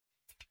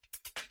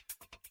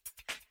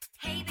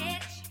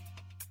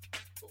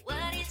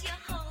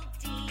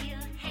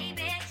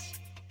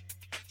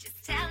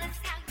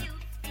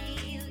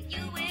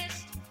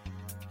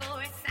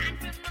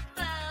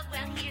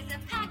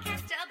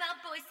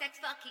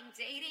Talking,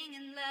 dating,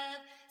 and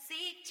love.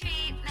 Seek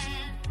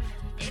treatment.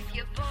 If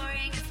you're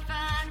boring as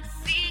fuck,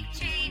 seek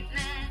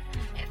treatment.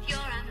 If you're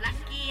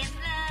unlucky in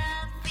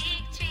love,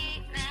 seek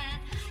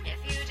treatment. If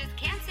you just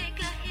can't take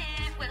a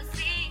hint, well,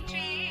 seek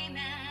treatment.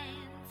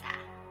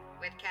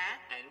 With Kat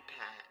and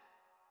Pat.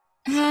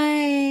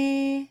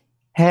 Hi.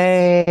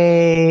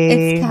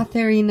 Hey. It's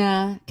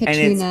Katrina. And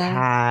it's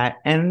Pat.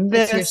 And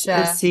this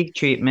is Seek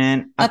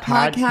Treatment, a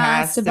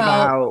podcast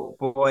about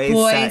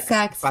boys,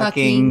 sex,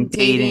 fucking,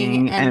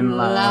 dating, and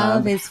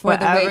love. Is for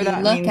the way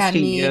you look at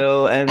me.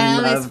 And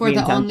L love is for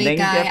the only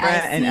guy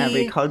different I in see.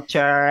 every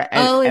culture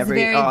and O is all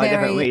very,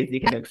 different ways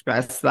you can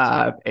express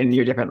love in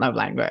your different love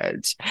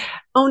language.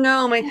 Oh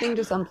no, my thing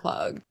just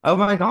unplugged. Oh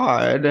my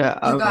God. You guys,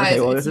 okay,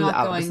 well, it's this not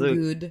is going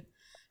absolute... good.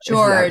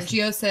 George,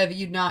 Joseph,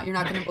 you're not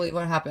going to believe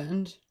what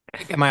happened.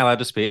 Am I allowed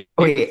to speak?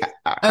 Wait,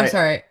 I'm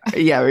sorry.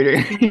 Yeah,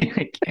 we're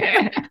doing.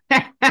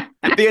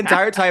 The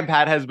entire time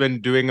Pat has been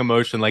doing a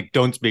motion like,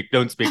 don't speak,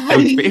 don't speak,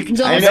 don't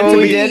speak. I know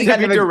we did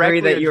kind of agree directly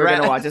that you were going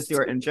to addressed. watch us do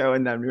our intro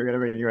and then we were going to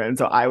bring you in.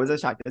 So I was as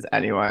shocked as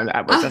anyone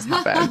at what just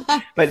happened.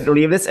 But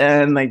leave this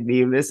in,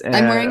 leave this in.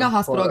 I'm wearing a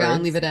hospital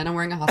gown. Leave it in. I'm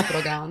wearing a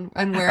hospital gown.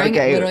 I'm wearing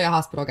literally a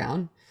hospital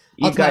gown.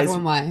 I'll tell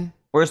everyone why.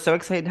 We're so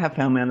excited to have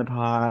family on the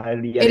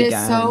pod yet It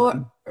again. is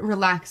so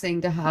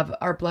relaxing to have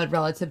our blood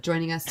relative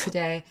joining us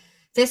today.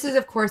 This is,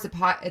 of course,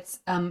 it's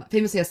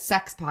famously a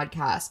sex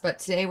podcast, but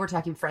today we're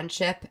talking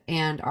friendship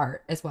and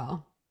art as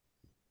well.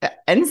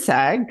 And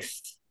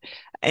sex.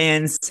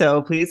 And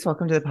so please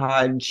welcome to the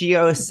pod,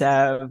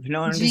 Sev,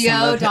 known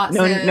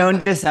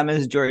to some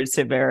as George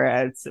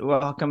Civeris.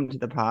 Welcome to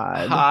the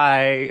pod.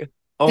 Hi.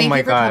 Oh Thank my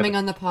you for God. coming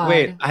on the pod.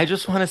 Wait, I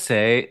just want to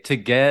say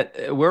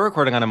we're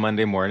recording on a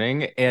Monday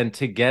morning, and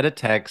to get a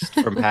text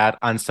from Pat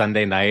on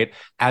Sunday night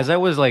as I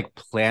was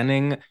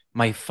planning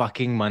my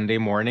fucking Monday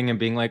morning and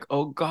being like,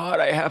 oh God,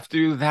 I have to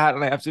do that.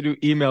 And I have to do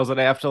emails and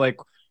I have to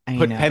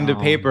put pen to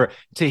paper,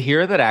 to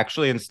hear that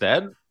actually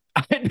instead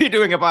I'd be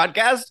doing a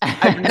podcast.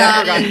 I've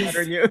never gotten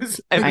better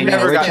news. I've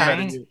never gotten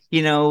better news.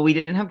 You know, we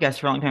didn't have guests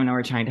for a long time. Now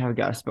we're trying to have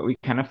guests, but we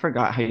kind of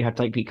forgot how you have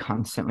to be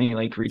constantly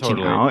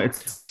reaching out.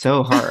 It's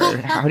so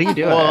hard. How do you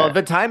do it? Well,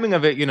 the timing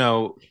of it,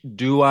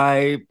 do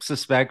I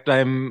suspect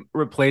I'm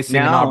replacing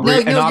an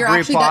you're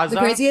actually Plaza?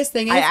 The craziest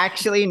thing is I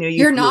actually knew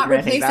you're not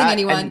replacing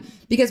anyone. And,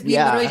 because we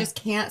literally just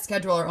can't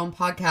schedule our own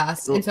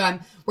podcast. And so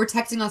we're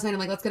texting last night. I'm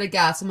like, let's get a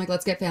guest. I'm like,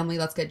 let's get family.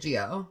 Let's get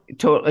Gio.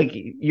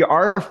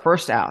 Our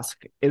first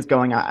ask is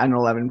going out at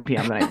 11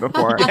 p.m. the night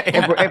before.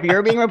 If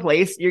you're being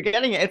replaced, you're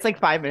getting it. It's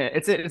 5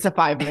 minutes. It's a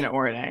 5-minute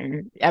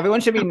warning. Everyone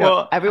should be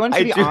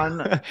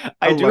on.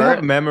 I do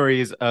have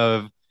memories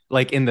of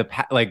in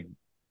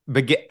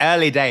the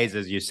early days,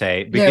 as you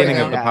say, beginning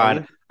of the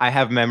pod. I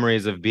have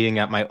memories of being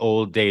at my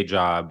old day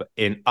job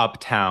in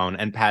Uptown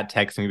and Pat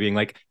texting me being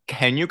like,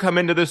 can you come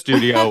into the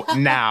studio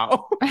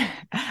now?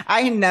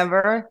 I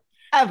never,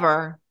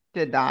 ever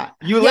did that.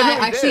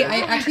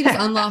 I actually just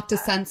unlocked a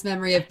sense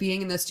memory of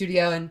being in the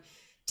studio and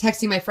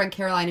texting my friend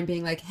Caroline and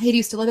being like, hey, do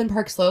you still live in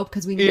Park Slope?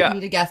 Because we need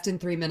a guest in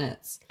 3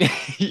 minutes.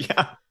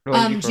 Yeah.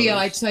 Gio,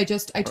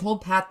 I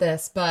told Pat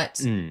this,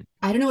 but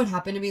I don't know what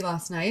happened to me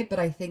last night, but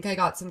I think I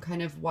got some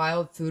kind of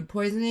wild food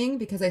poisoning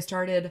because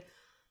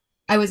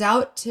I was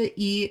out to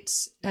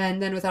eat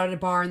and then was out at a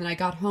bar and then I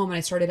got home and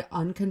I started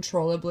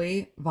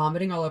uncontrollably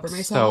vomiting all over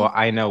myself. So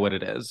I know what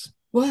it is.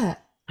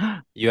 What?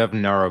 You have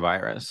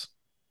norovirus.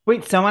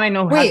 Wait, someone I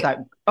know has that.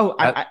 Oh,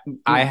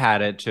 I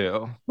had it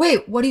too.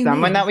 Wait, what do you mean?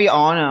 Someone that we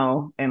all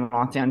know in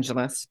Los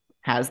Angeles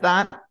has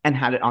that and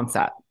had it on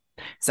set.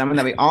 Someone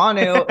that we all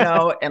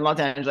know in Los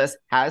Angeles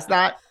has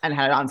that and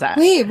had it on set.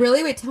 Wait,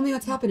 really? Wait, tell me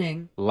what's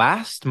happening.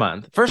 Last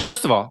month,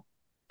 first of all,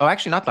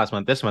 actually not last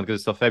month, this month because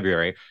it's still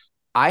February.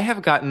 I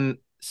have gotten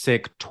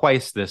sick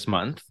twice this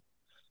month,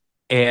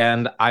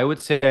 and I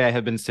would say I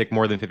have been sick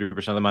more than 50%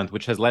 of the month,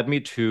 which has led me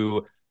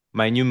to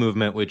my new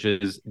movement, which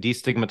is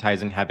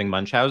destigmatizing having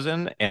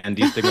Munchausen and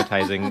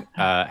destigmatizing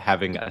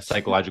having a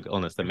psychological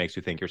illness that makes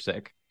you think you're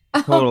sick.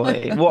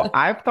 Totally. Well,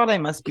 I thought I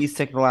must be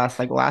sick last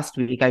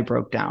week. I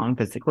broke down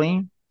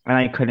physically and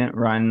I couldn't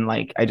run.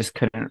 I just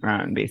couldn't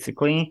run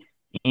basically.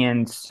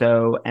 And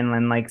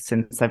then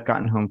since I've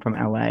gotten home from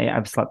LA,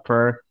 I've slept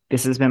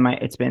it's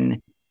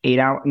been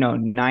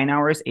 9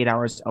 hours, 8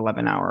 hours,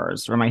 11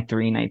 hours were my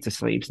 3 nights of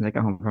sleep since I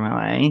got home from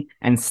LA,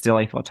 and still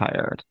I feel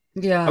tired.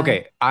 Yeah.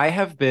 Okay, I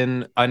have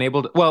been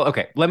unable to... Well,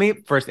 okay, let me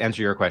first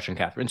answer your question,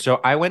 Catherine. So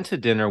I went to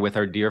dinner with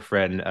our dear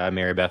friend,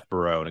 Mary Beth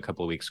Barone, a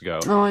couple of weeks ago.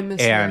 Oh, I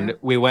missed And her.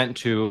 we went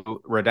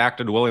to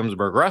Redacted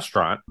Williamsburg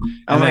Restaurant.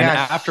 And then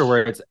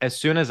afterwards, as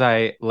soon as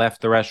I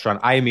left the restaurant,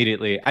 I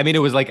immediately... it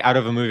was out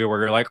of a movie where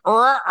you're like,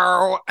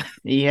 oh.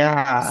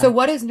 Yeah. So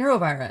what is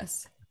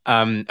norovirus?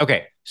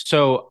 Okay,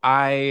 so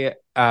I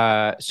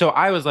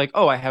was like,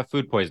 oh, I have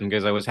food poisoning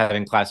because I was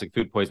having classic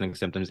food poisoning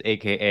symptoms,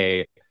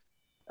 aka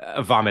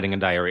vomiting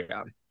and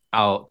diarrhea.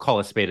 I'll call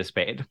a spade a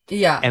spade.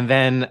 Yeah. And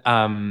then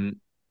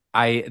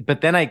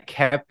I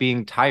kept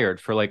being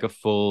tired for a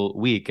full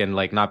week and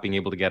not being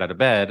able to get out of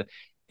bed.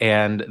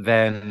 And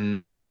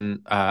then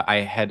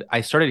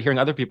I started hearing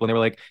other people and they were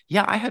like,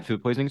 yeah, I had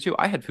food poisoning too.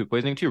 I had food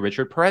poisoning too.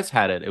 Richard Perez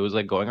had it. It was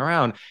like going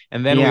around.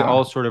 And then we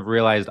all sort of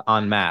realized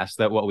en masse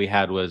that what we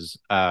had was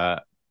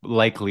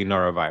likely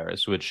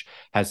norovirus, which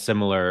has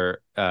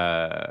similar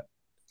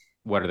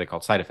what are they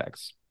called? Side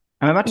effects.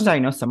 I'm about to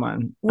diagnose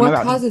someone.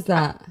 What causes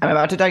that? I'm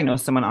about to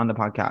diagnose someone on the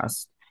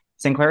podcast.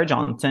 Sinclair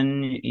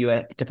Johnson,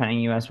 defending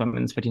U.S.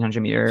 women's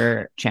 1500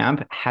 meter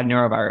champ, had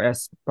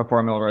norovirus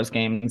before Millrose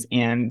Games,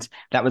 and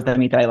that was the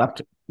meet that I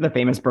left the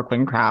famous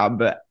Brooklyn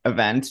Crab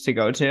event to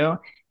go to.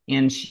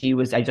 And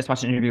I just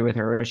watched an interview with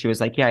her where she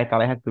was like, yeah, I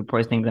thought I had food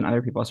poisoning, then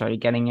other people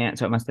started getting it,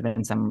 so it must have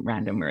been some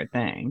random weird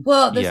thing.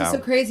 Well, this is so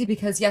crazy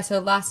because so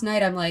last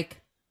night I'm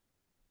like,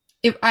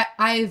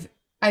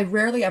 I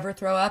rarely ever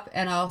throw up,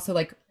 and I also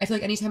I feel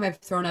like anytime I've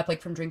thrown up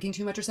from drinking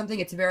too much or something,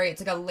 it's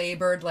like a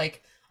labored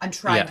I'm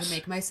trying to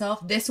make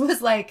myself. This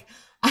was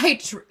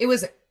it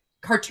was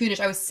cartoonish.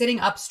 I was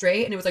sitting up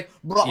straight and it was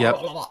blah, blah,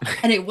 blah, blah,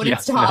 and it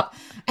wouldn't stop.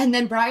 And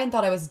then Brian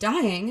thought I was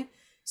dying.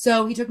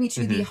 So he took me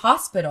to the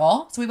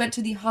hospital. So we went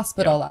to the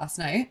hospital last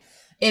night,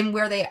 and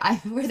where they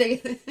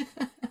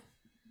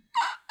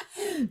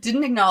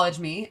didn't acknowledge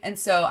me. And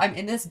so I'm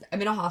in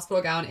a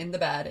hospital gown in the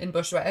bed in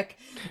Bushwick.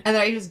 And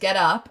then I just get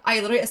up. I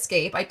literally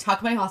escape. I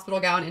tuck my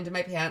hospital gown into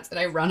my pants and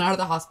I run out of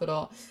the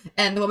hospital.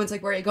 And the woman's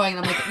like, where are you going?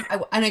 And I'm like,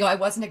 I go, I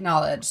wasn't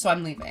acknowledged, so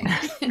I'm leaving.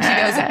 And she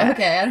goes,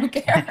 okay, I don't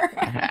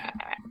care.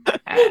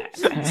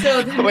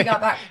 So then we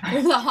got back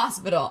to the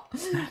hospital.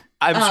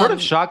 I'm sort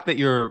of shocked that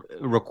you're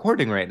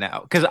recording right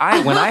now. Because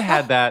when I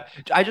had that,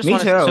 I just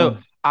want to, so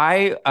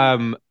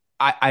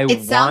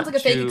it sounds like a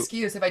fake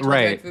excuse if I told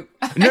you food.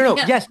 No,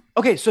 yes.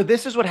 Okay, so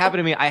this is what happened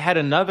to me. I had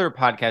another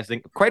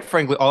podcasting. Quite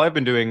frankly, all I've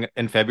been doing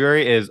in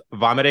February is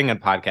vomiting and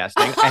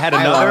podcasting. I had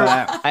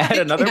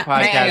another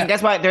podcast. Man,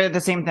 guess what? They're the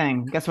same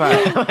thing. Guess what?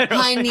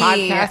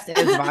 Podcast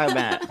is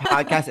vomit.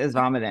 Podcast is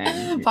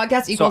vomiting.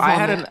 Podcast equals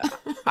vomit.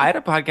 I had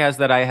a podcast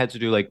that I had to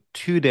do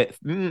 2 days,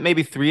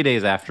 maybe 3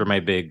 days after my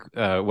big,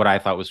 what I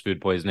thought was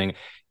food poisoning,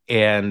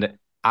 and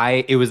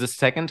it was the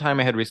second time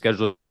I had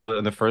rescheduled,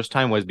 and the first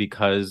time was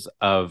because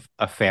of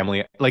a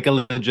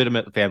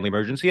legitimate family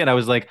emergency. And I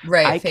was like,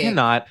 I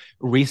cannot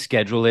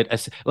reschedule it.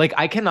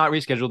 I cannot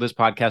reschedule this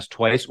podcast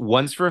twice,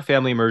 once for a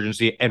family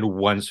emergency and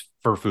once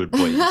for food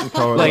poisoning.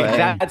 Totally.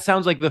 That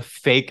sounds like the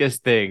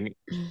fakest thing.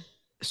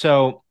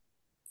 So,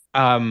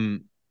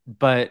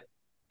 but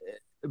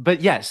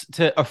yes,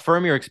 to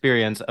affirm your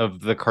experience of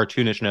the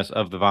cartoonishness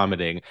of the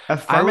vomiting,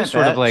 I was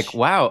sort of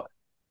wow,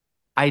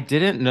 I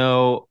didn't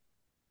know.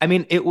 I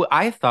mean,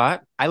 I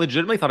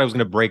legitimately thought I was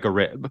going to break a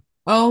rib.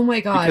 Oh my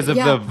God. Because of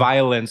the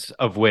violence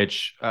of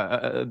which,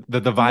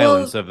 the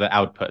violence of the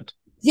output.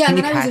 Yeah, and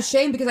then I was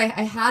ashamed because I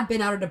had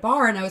been out at a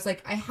bar and I was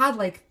like, I had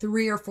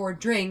 3 or 4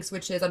 drinks,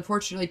 which is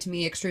unfortunately to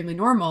me extremely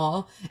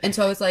normal. And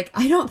so I was like,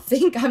 I don't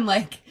think I'm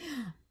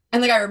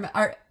and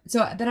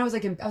so then I was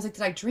like,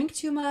 did I drink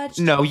too much?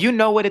 No, you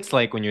know what it's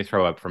like when you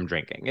throw up from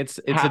drinking. It's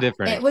a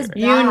different. It was bad.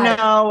 You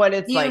know what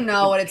it's like. You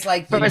know what it's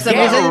like. For some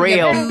reason,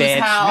 real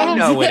bitch. You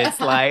know what it's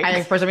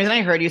like. For some reason,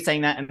 I heard you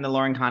saying that in the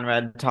Lauren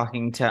Conrad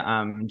talking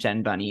to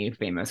Jen Bunny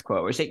famous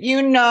quote, which like,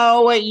 you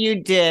know what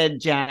you did,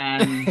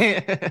 Jen.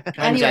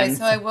 Anyway,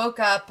 so I woke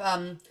up.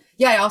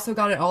 I also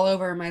got it all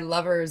over my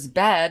lover's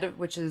bed,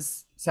 which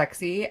is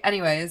sexy.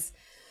 Anyways,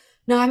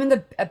 no, I'm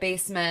in a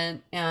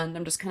basement and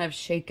I'm just kind of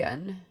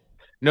shaken.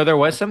 No, there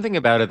was something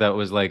about it that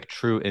was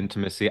true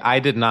intimacy. I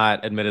did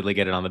not admittedly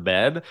get it on the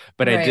bed,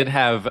 but I did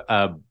have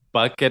a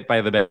bucket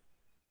by the bed.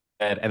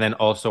 And then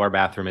also our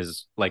bathroom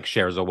is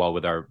shares a wall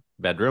with our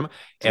bedroom.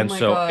 And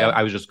so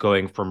I was just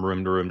going from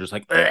room to room, just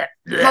how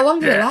long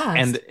did it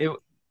last?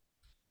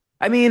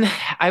 And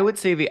I would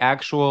say the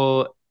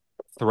actual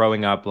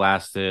throwing up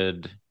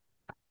lasted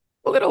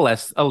a little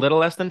less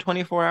than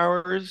 24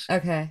 hours.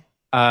 Okay.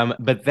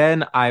 But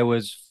then I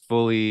was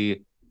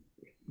fully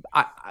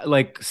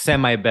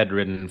semi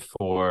bedridden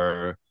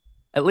for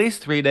at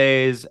least 3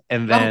 days,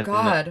 and then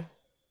the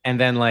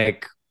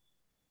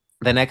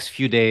next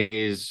few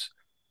days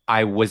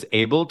I was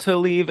able to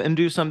leave and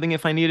do something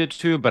if I needed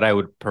to, but I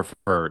would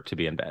prefer to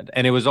be in bed.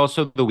 And it was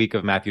also the week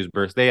of Matthew's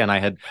birthday, and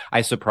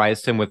I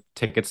surprised him with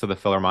tickets to the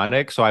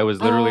Philharmonic, so I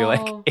was literally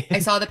I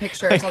saw the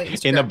picture, I saw the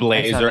Instagram. In a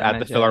blazer at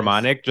the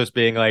Philharmonic, just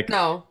being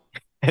no.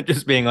 And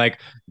just being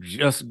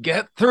just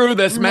get through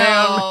this, man.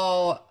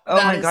 No, oh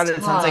my God,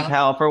 it sounds like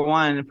hell. For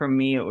one, for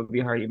me, it would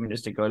be hard even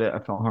just to go to a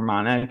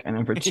Philharmonic. And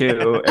then for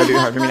two, it'd be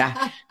hard for me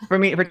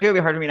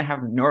to have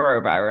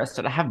norovirus.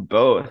 So to have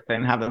both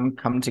and have them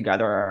come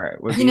together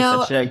would be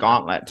such a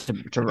gauntlet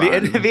to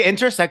run. The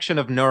intersection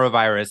of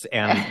norovirus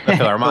and the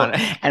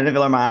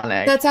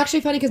Philharmonic. That's actually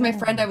funny because my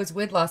friend I was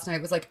with last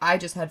night was like, I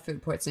just had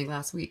food poisoning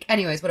last week.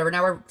 Anyways, whatever.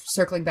 Now we're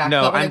circling back.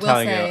 No, I'm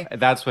telling you,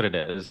 that's what it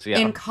is. Yeah,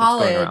 in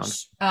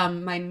college,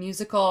 my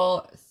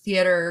musical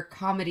theater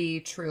comedy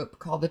troupe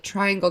called the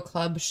Triangle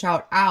Club,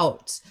 shout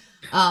out.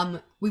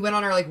 We went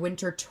on our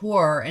winter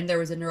tour and there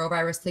was a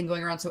norovirus thing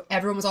going around. So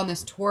everyone was on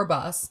this tour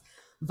bus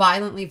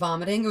violently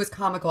vomiting. It was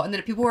comical. And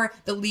then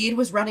the lead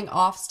was running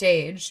off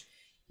stage,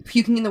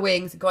 puking in the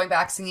wings, going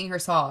back, singing her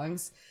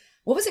songs.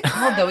 What was it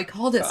called though? We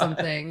called it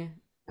something.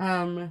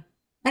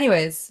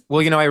 Anyways.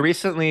 Well, I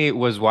recently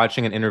was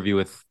watching an interview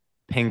with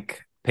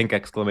Pink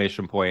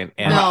exclamation point,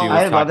 and No. she was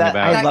I love talking that.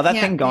 about. I love that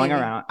can't thing going be.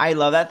 around. I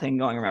love that thing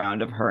going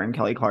around of her and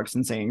Kelly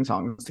Clarkson singing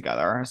songs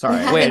together. Sorry.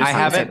 Yeah. Wait, just I wanna say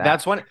haven't. that.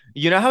 That's one.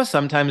 You know how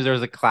sometimes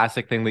there's a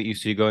classic thing that you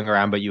see going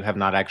around, but you have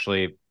not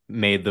actually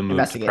made the move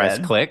to press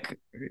Investigated. click.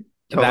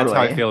 That's how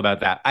I Totally. feel about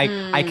that.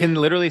 I can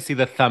literally see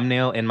the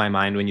thumbnail in my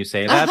mind when you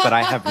say that, but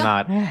I have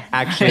not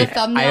actually. The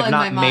thumbnail I have in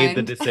not my made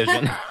the mind.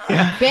 decision.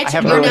 Bitch, I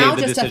have you're not now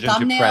made the just a decision to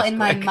thumbnail press in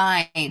my click.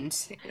 mind.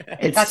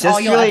 It's That's just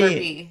all you'll ever really,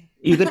 be.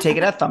 you could take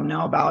it at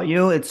thumbnail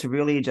value. It's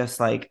really just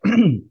like,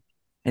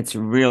 it's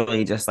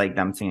really just like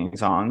them singing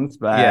songs.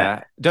 But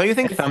Yeah. Don't you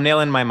think it's thumbnail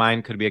in my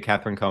mind could be a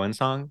Catherine Cohen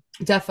song?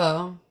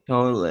 Defo.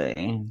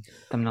 totally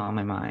thumbnail on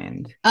my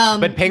mind.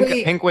 But Wait,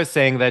 Pink was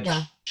saying that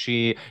yeah.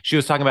 she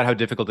was talking about how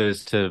difficult it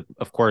is to,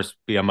 of course,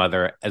 be a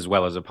mother as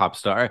well as a pop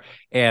star.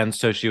 And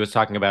so she was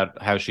talking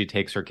about how she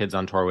takes her kids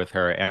on tour with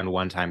her. And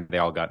one time they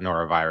all got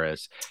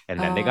norovirus, and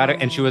then they got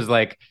it. And she was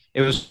like,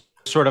 it was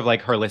sort of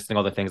like her listing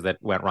all the things that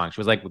went wrong. She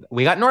was like,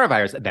 we got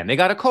norovirus, then they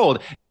got a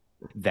cold,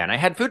 then I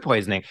had food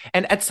poisoning.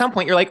 And at some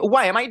point you're like,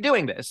 why am I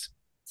doing this?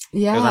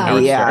 Yeah.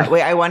 Howard Yeah. Stern.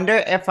 Wait, I wonder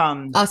if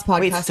Us podcasting.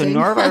 wait, so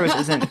norovirus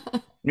isn't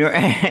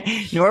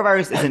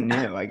norovirus isn't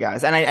new, I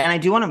guess. And I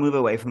do want to move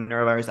away from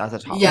norovirus as a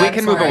topic. Yeah, we I'm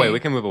can move sorry. away. We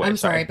can move away. I'm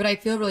sorry, but I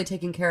feel really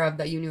taken care of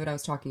that you knew what I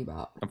was talking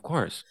about. Of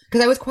course.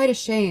 Because I was quite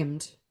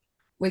ashamed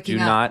waking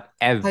Do up. not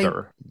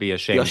ever be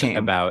ashamed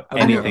about of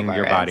anything norovirus.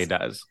 your body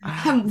does.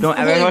 I'm Don't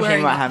ever fully feel ashamed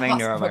wearing about a having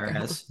hospital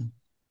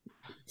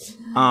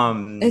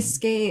norovirus.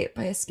 Escape.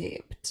 I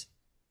escaped.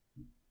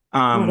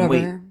 Wait,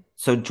 Whatever.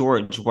 so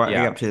George, what are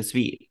Yeah. you up to this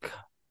week?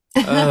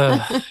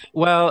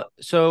 Well,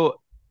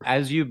 so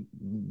as you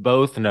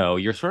both know,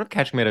 you're sort of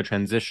catching me at a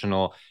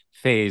transitional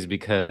phase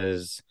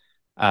because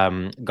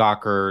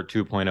Gawker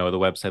 2.0, the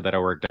website that I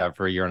worked at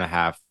for a year and a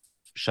half,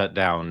 shut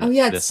down Oh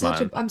yeah, it's this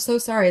such month. I'm so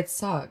sorry. It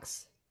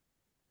sucks.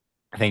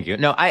 Thank you.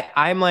 No,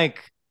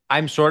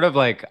 I'm sort of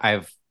like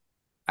I'm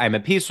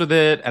at peace with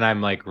it, and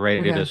I'm like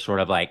ready Okay. to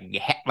sort of like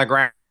hit the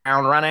ground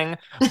running.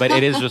 But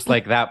it is just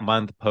like that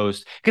month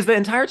post, because the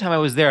entire time I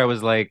was there, I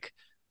was like,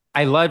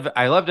 I loved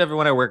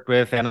everyone I worked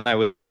with, and I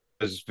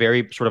was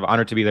very sort of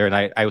honored to be there. And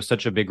I was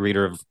such a big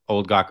reader of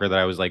old Gawker that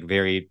I was like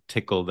very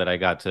tickled that I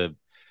got to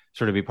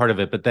sort of be part of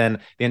it. But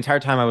then the entire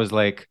time I was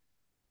like,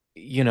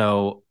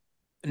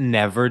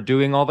 never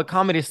doing all the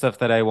comedy stuff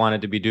that I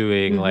wanted to be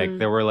doing. Like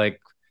there were like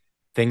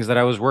things that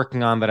I was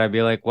working on that I'd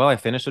be like, well, I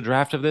finished a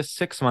draft of this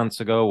 6 months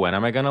ago. When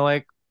am I gonna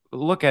like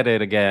look at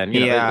it again?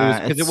 It was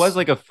because it was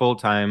like a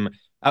full-time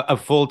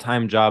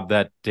job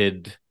that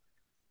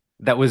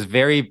was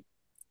very,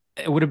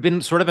 it would have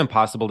been sort of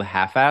impossible to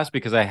half-ass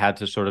because I had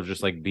to sort of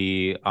just like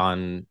be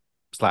on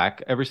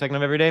Slack every second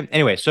of every day.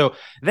 Anyway, so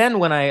then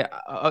when I,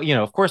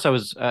 of course I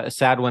was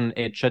sad when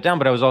it shut down,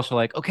 but I was also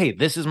like, okay,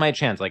 this is my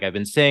chance. Like I've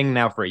been saying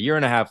now for a year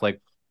and a half,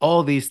 like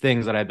all these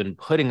things that I've been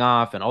putting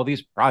off and all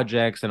these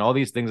projects and all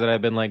these things that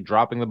I've been like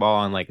dropping the ball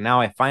on, like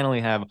now I finally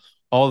have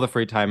all the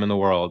free time in the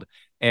world.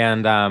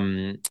 And,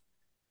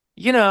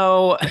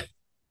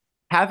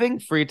 having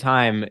free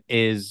time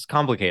is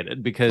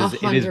complicated because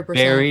it is 100%.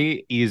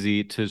 very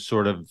easy to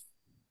sort of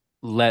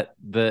let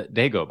the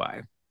day go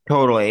by.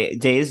 Totally.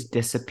 Days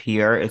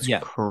disappear. It's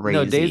crazy.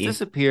 No, days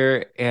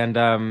disappear, and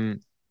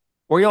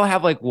or you'll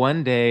have like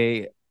one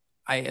day.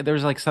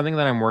 There's like something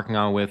that I'm working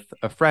on with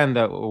a friend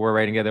that we're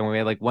writing together, and we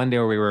had like one day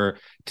where we were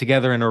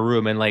together in a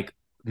room and like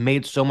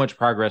made so much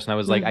progress, and I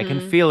was like, I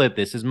can feel it.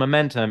 This is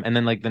momentum. And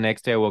then like the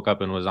next day I woke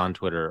up and was on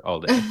Twitter all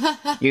day.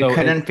 You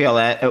couldn't feel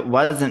it. It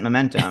wasn't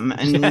momentum,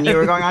 and you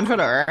were going on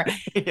Twitter.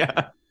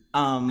 Yeah.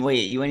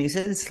 Wait, when you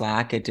said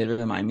Slack, it did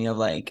remind me of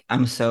like,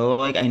 I'm so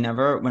like, I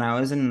never, when I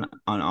was on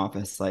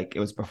Office, like it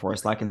was before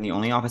Slack, and the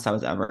only office I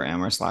was ever in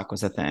where Slack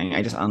was a thing.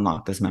 I just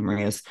unlocked this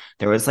memory.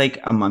 There was like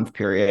a month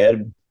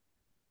period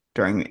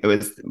during, it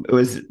was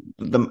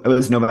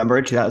November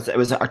 2000, it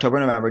was October,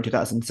 November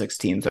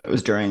 2016. So it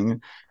was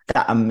during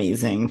that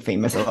amazing,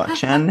 famous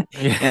election.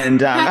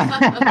 And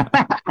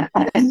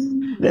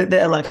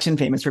the election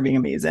famous for being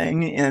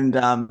amazing. And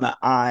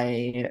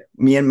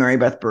me and Mary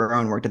Beth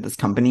Barone worked at this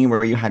company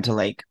where you had to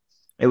like,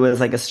 it was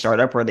like a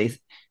startup where they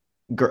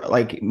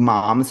like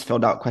moms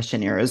filled out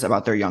questionnaires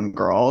about their young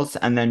girls,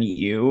 and then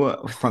you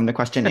from the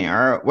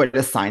questionnaire would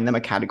assign them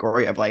a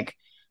category of like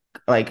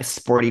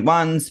sporty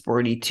 1,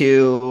 sporty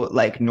 2,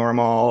 like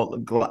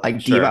normal, like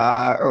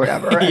diva or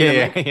whatever.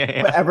 And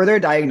then, whatever their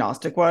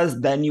diagnostic was,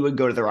 then you would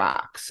go to the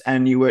racks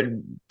and you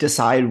would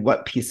decide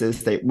what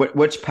pieces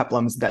which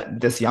peplums that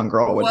this young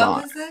girl would want.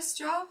 What was this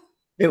job?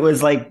 It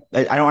was like,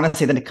 I don't want to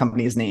say the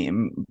company's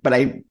name, but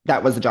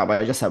that was the job.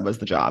 I just said was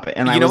the job.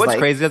 And you I know was what's like,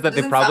 crazy is that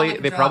they probably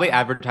job.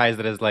 advertised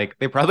it as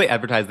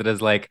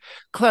like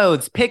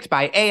clothes picked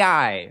by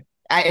AI.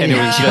 And it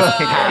was just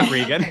Pat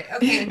Regan.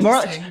 Okay,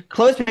 more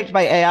clothes picked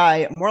by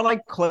AI, more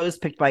like clothes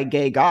picked by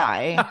gay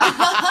guy.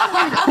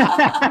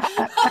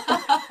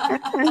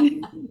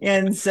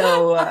 And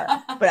so,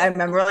 but I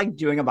remember like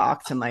doing a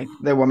box, and like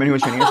the woman who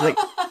was training us, like,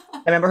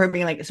 I remember her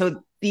being like,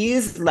 so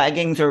these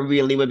leggings are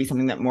really would be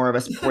something that more of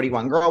a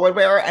 41 girl would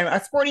wear, and a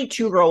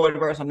 42 girl would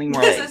wear something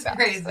more This like is that.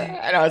 crazy.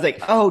 And I was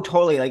like, oh,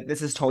 totally. Like,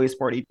 this is totally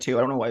 42.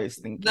 I don't know what I was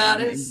thinking. That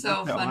is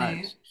so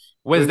funny. Much.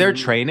 Was there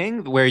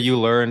training where you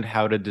learned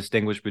how to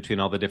distinguish between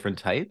all the different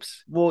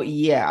types? Well,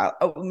 yeah.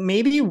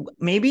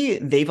 Maybe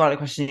they got a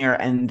questionnaire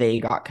and they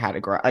got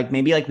categorized. Like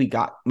maybe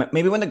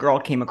when the girl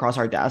came across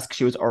our desk,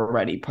 she was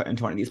already put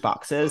into one of these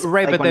boxes.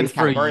 Right, like but then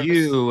for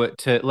you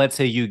to, let's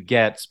say you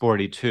get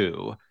sporty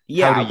 2,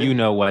 how do you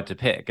know what to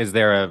pick? Is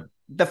there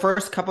the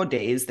first couple of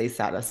days they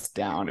sat us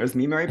down. It was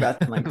me, Mary Beth,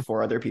 and like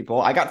 4 other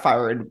people. I got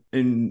fired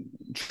in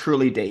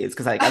truly days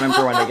because I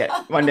remember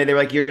one day they were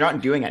like, "You're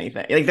not doing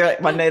anything." Like they're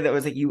like, one day that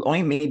was like, "You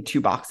only made 2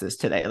 boxes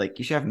today. Like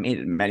you should have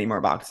made many more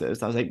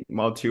boxes." I was like,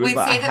 "Well, 2." Wait,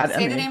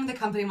 say the name of the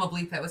company and we'll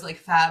bleep it. It was like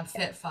Fab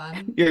Fit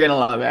Fun. You're gonna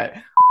love it.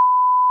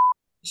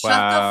 Shut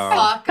the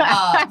fuck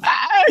up.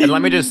 And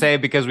let me just say,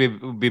 because we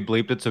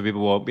bleeped it so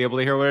people won't be able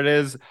to hear what it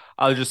is,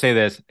 I'll just say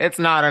this. It's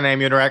not a name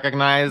you'd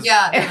recognize.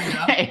 Yeah, there we go.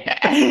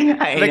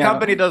 The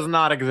company does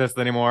not exist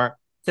anymore.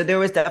 So there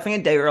was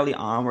definitely a day early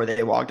on where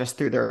they walked us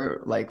through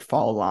their like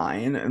fall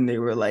line, and they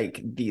were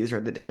like, these are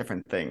the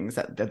different things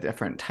that the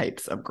different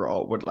types of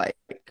girl would like.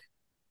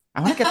 I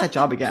want to get that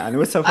job again. It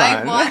was so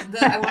fun.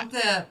 I want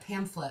the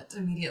pamphlet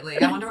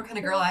immediately. I wonder what kind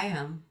of girl I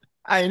am.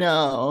 I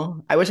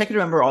know. I wish I could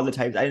remember all the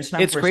types. I just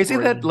It's crazy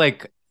that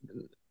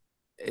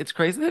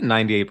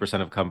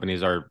 98% of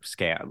companies are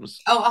scams.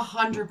 Oh,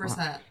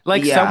 100%.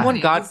 Like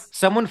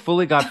someone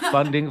fully got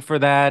funding for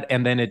that,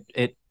 and then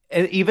it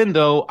even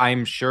though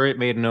I'm sure it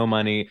made no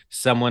money,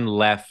 someone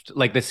left,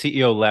 like the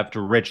CEO left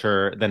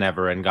richer than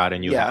ever and got a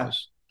new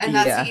house. And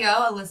that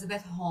CEO,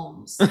 Elizabeth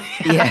Holmes.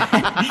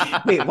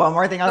 Yeah. Wait, one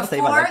more thing I'll say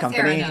about that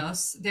company.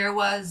 Theranos, there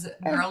was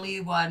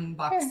Girly One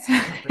Box.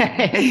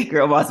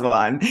 Girl Boss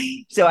One.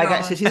 So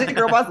she's a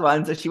Girl Boss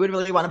One, so she would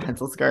really want a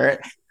pencil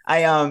skirt.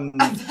 Wait,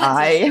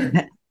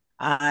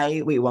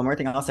 one more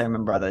thing I'll say I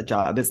remember about that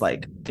job is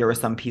like there were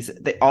some pieces.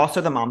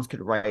 The moms could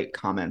write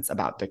comments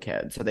about the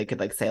kids, so they could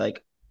like say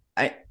like,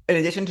 in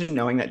addition to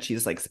knowing that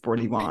she's like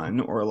sporty one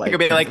or like, it could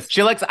be like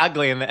she looks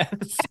ugly in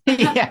this.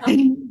 Yeah,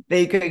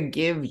 they could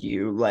give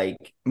you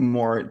like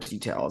more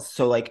details.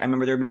 So like I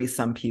remember there would be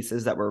some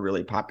pieces that were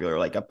really popular,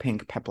 like a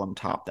pink peplum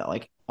top that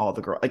like all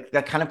the girl like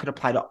that kind of could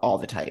apply to all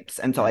the types,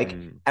 and so like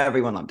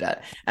everyone loved it.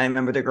 And I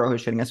remember the girl who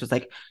was shooting us was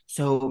like,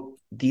 so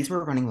these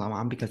were running low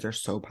on because they're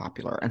so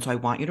popular, and so I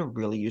want you to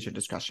really use your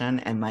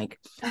discretion and like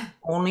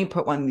only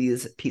put one of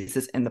these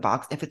pieces in the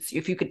box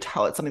if you could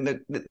tell it's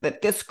something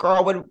that this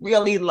girl would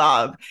really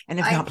love, and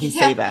if not, please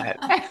save it.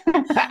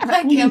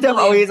 I'm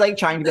always like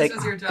trying to be like,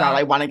 oh, God,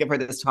 I want to give her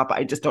this top, but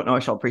I just don't know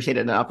if she'll appreciate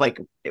it enough. Like,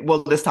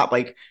 well, this top,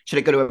 like, should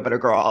it go to a better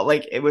girl?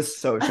 Like, it was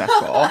so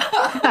stressful.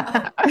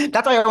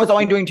 That's why I was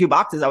only doing 2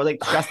 boxes. I was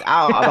like stressed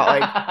out about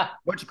like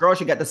which girl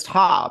should get this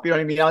top. You know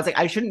what I mean? I was like,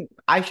 I shouldn't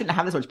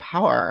have this much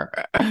power.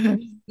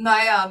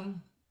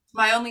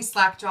 My only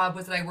Slack job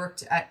was that I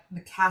worked at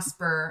the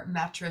Casper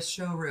mattress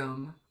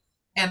showroom,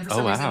 and for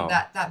some reason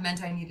that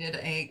meant I needed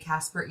a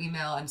Casper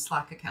email and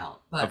Slack account.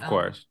 But of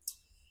course,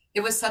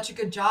 it was such a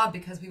good job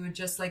because we would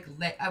just like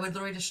I would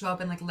literally just show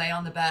up and like lay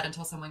on the bed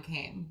until someone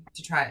came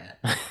to try it,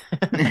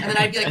 and then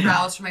I'd be like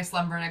roused from my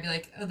slumber and I'd be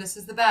like, oh, this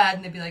is the bed,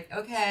 and they'd be like,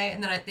 okay,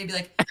 and then they'd be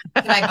like,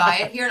 can I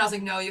buy it here? And I was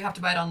like, no, you have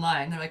to buy it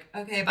online. And they're like,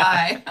 okay,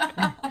 bye.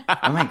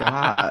 Oh my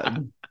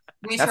God,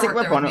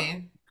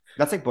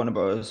 that's like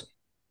bonobos.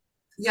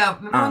 Yeah,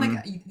 remember when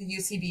like the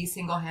UCB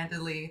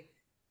single-handedly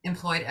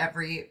employed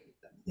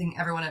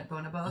everyone at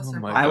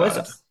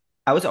Bonobos?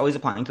 I was always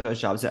applying to those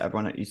jobs that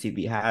everyone at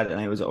UCB had, and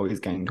I was always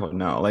getting told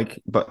no.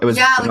 Like, but it was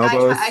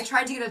Bonobos. I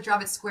tried to get a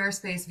job at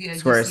Squarespace via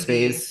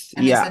UCB,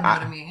 and they said no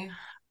to me.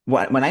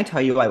 When I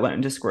tell you I went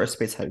into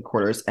Squarespace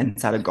headquarters and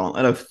sat a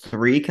gauntlet of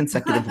 3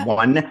 consecutive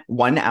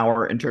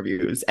 1-hour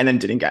interviews and then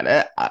didn't get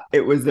it,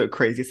 it was the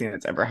craziest thing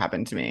that's ever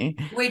happened to me.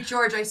 Wait,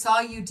 George, I saw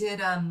you did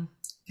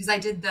because I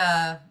did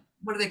the,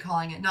 what are they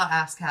calling it? Not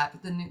ASCAP,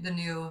 but the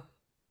new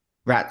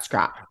Rat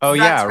Scrap. Oh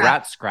yeah,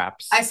 Rat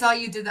Scraps. I saw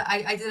you did that.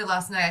 I did it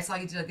last night. I saw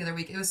you did it the other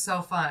week. It was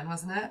so fun,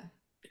 wasn't it?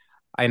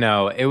 I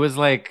know. It was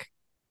like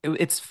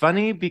it's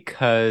funny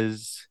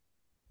because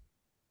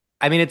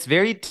I mean, it's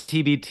very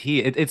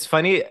TBT. It's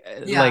funny.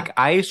 Yeah. Like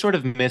I sort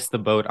of missed the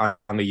boat on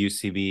the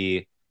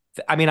UCB.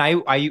 I mean,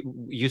 I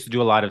used to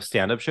do a lot of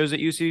stand-up shows at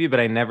UCB, but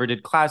I never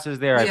did classes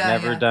there. I've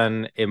never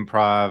done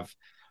improv.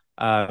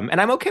 And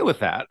I'm okay with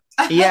that.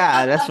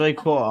 Yeah, that's really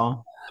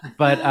cool.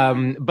 But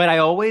I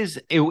always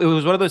it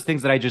was one of those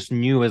things that I just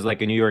knew as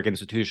like a New York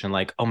institution,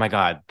 like, oh my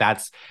God,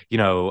 that's, you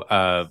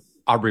know,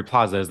 Aubrey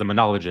Plaza is the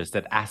monologist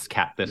at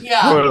ASCAP this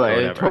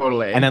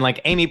totally. And then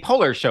like Amy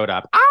Poehler showed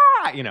up.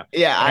 You know.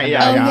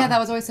 Yeah, that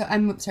was always so.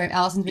 I'm sorry,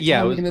 Allison's been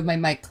telling me to move my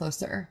mic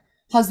closer.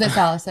 How's this,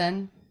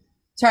 Allison?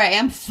 Sorry, I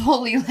am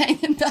fully laying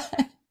in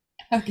bed.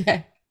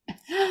 Okay.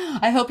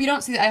 I hope you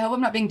don't see that. I hope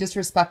I'm not being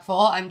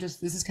disrespectful.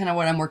 This is kind of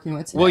what I'm working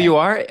with today. Well, you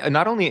are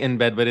not only in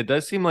bed, but it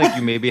does seem like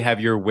you maybe have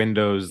your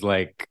windows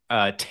like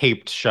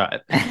taped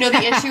shut. No,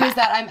 the issue is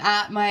that I'm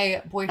at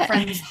my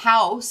boyfriend's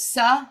house.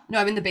 No,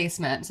 I'm in the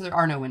basement, so there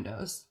are no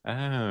windows.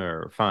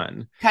 Oh,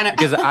 fun. Kind of.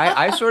 Because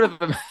I sort of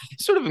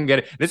am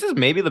getting, this is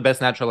maybe the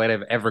best natural light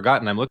I've ever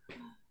gotten. I'm looking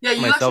at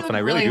myself and I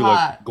really do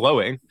hot. look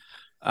glowing.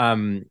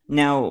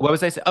 Now, what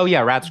was I saying? Oh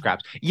yeah, rat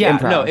scraps. Yeah,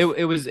 improv. no,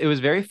 it was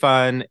very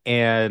fun,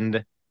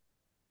 and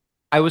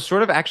I was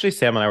sort of actually,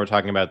 Sam and I were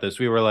talking about this.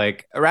 We were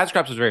like, rat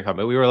scraps was very fun,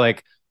 but we were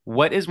like,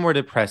 what is more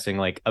depressing,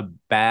 like a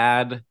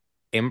bad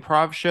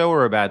improv show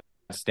or a bad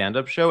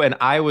stand-up show? And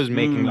I was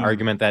making the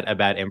argument that a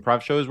bad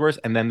improv show is worse,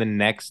 and then the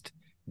next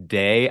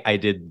day I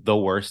did the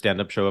worst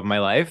stand-up show of my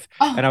life,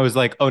 and I was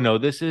like, oh no,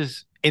 this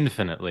is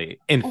infinitely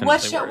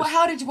what show?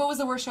 worse. What was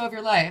the worst show of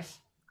your life?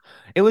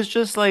 It was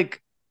just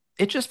like,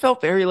 it just felt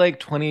very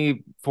like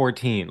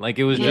 2014. Like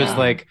it was just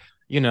like,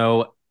 you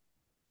know,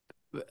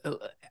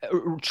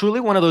 truly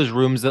one of those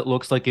rooms that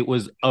looks like it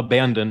was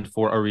abandoned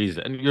for a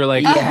reason. You're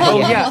like,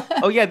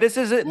 oh yeah, this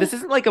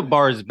isn't like a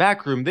bar's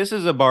back room. This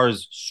is a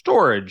bar's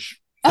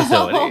storage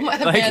facility.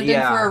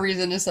 Abandoned for a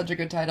reason is such a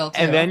good title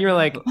too. And then you're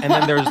like, and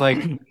then there's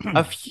like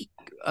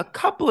a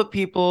couple of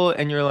people,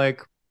 and you're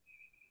like,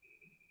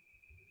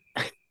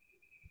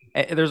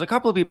 there's a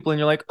couple of people, and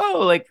you're like, oh,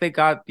 like they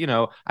got, you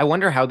know, I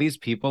wonder how these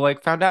people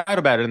like found out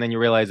about it. And then you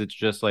realize it's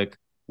just like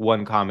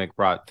one comic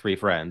brought 3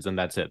 friends, and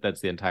that's it.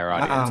 That's the entire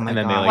audience. And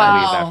then they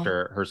like leave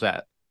after her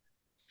set.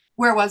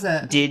 Where was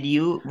it? Did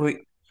you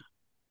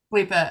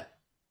wait, but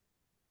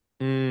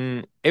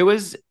it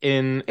was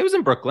in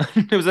Brooklyn.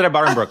 It was at a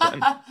bar in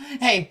Brooklyn.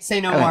 Hey,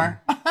 say no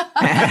more.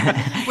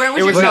 Where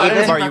was it your was show? not In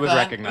a bar you Brooklyn. would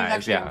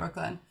recognize. In Yeah.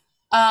 Brooklyn.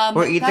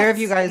 Were either of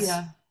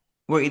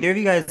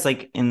you guys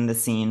like in the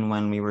scene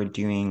when we were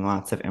doing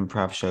lots of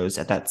improv shows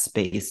at that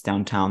space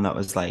downtown that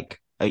was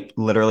like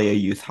literally a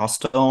youth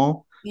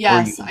hostel?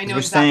 Yes, I know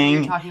exactly what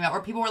you're talking about.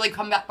 Where people were like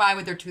come back by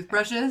with their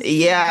toothbrushes.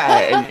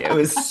 Yeah, it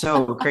was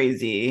so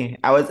crazy.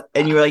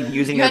 And you were like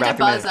using you their had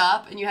to bathroom. buzz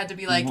up, and you had to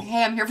be like,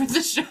 "Hey, I'm here for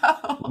the show."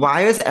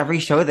 Why was every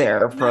show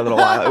there for a little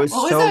while? It was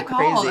what so was that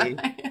crazy.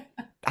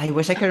 I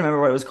wish I could remember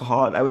what it was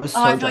called. I was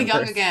so I feel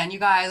young again. You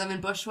guys, I'm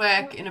in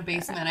Bushwick in a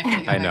basement. I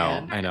feel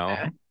young I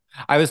know.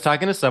 I was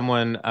talking to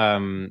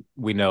someone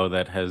we know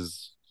that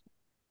has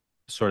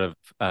sort of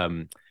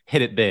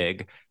hit it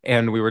big,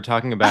 and we were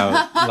talking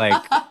about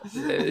like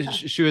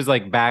she was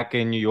like back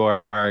in New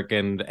York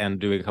and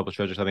doing a couple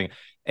shows or something,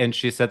 and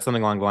she said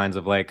something along the lines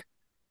of like,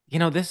 you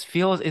know,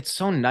 it's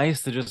so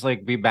nice to just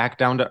like be back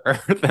down to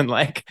earth and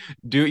like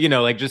do, you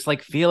know, like just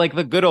like feel like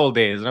the good old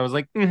days. And I was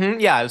like,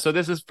 yeah, so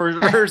this is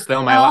for sure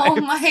still my life.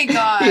 Oh my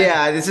God.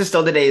 Yeah, this is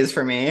still the days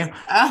for me.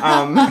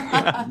 For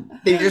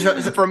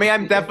me,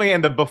 I'm definitely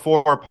in the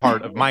before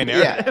part of my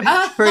narrative.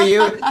 Yeah. For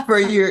you,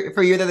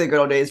 they're the good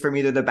old days. For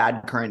me, they're the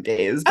bad current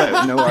days,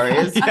 but no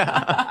worries.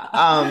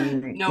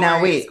 No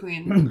now worries, wait.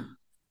 Queen.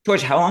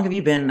 George, how long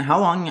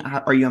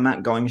are you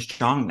at Going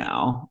Strong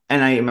now?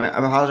 And I'm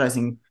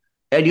apologizing.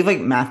 I do like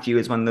Matthew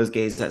is one of those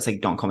gays that's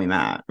like, don't call me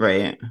Matt,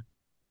 right?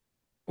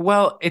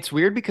 Well, it's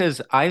weird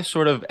because I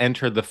sort of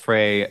entered the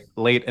fray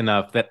late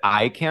enough that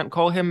I can't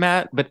call him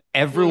Matt, but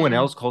everyone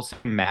else calls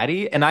him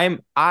Maddie, and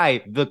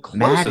I the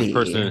closest Maddie.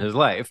 person in his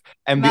life,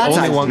 am the Maddie.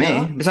 only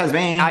one. Besides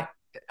me, I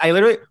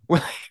literally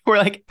we're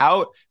like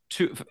out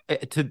to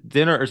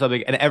dinner or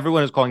something, and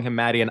everyone is calling him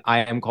Maddie, and I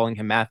am calling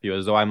him Matthew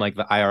as though I'm like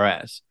the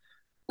IRS.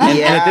 And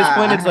at this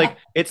point,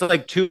 it's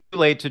like too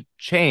late to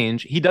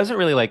change. He doesn't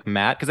really like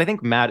Matt, because I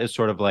think Matt is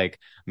sort of like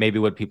maybe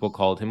what people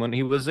called him when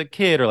he was a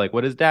kid, or like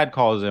what his dad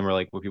calls him, or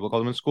like what people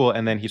called him in school.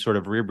 And then he sort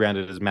of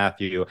rebranded as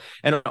Matthew.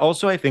 And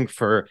also, I think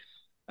for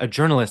a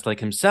journalist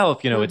like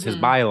himself, you know, it's his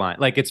byline.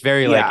 Like it's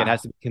very like it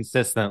has to be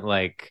consistent.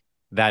 Like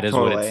that is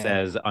what it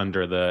says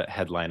under the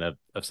headline of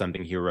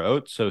something he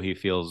wrote. So he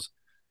feels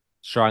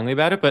strongly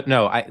about it. But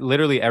no,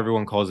 literally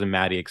everyone calls him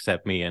Maddie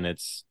except me, and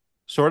it's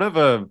sort of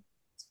a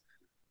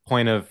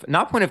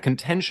not point of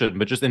contention,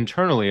 but just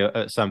internally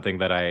something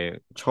that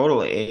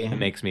it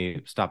makes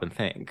me stop and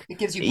think. It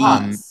gives you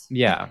pause.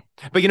 Yeah,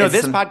 but you know,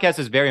 this podcast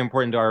is very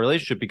important to our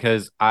relationship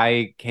because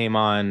I came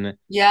on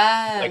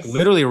like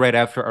literally right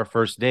after our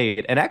first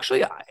date, and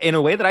actually in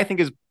a way that I think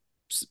is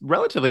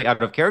relatively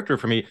out of character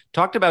for me,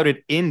 talked about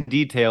it in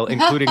detail,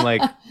 including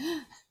like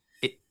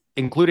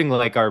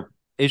our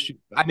issue.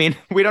 I mean,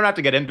 we don't have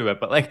to get into it,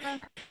 but like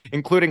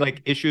including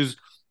like issues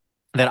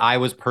that I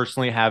was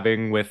personally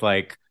having with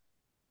like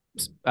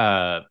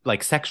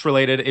sex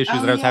related issues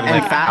that I was having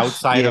like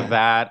outside of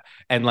that,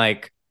 and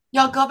like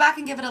y'all go back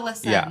and give it a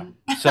listen. Yeah.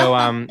 So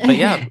but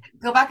yeah,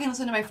 go back and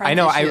listen to my friends. I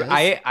know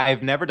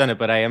I've never done it,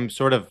 but I am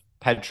sort of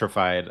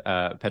petrified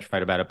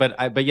about it.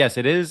 But yes,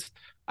 it is.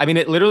 I mean,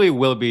 it literally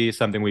will be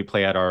something we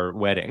play at our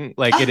wedding.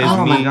 Like it is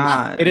me.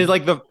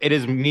 It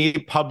is me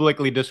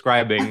publicly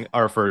describing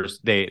our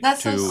first date.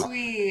 That's to so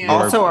sweet.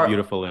 Also, our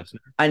beautiful listener.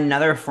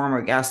 Another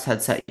former guest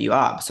had set you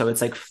up, so it's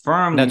like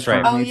firmly. That's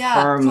right. Oh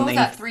yeah. Firmly. What was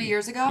that, 3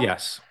 years ago?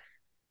 Yes.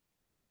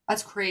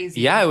 That's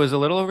crazy. Yeah, it was a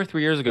little over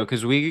 3 years ago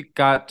because we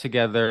got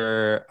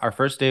together. Our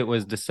first date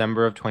was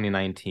December of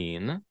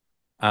 2019.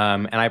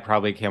 And I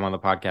probably came on the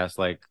podcast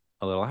like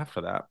a little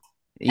after that.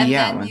 And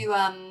Yeah. then you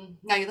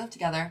now you live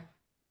together.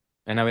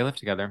 And now we live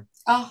together.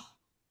 Oh,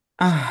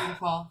 so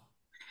beautiful.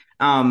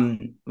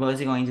 What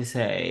was I going to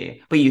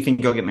say? But you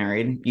think you'll get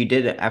married? You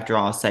did, after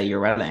all, say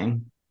your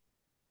wedding.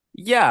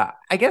 Yeah,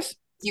 I guess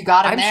You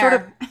got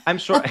him I'm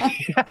sort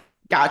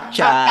Gotcha.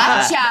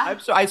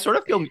 Gotcha. I sort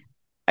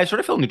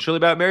of feel neutrally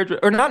about marriage,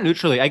 or not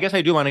neutrally. I guess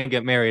I do want to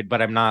get married,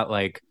 but I'm not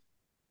like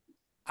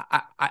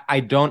I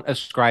don't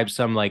ascribe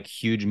some like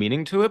huge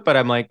meaning to it, but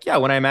I'm like, yeah,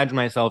 when I imagine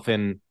myself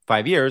in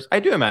 5 years, I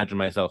do imagine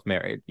myself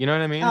married. You know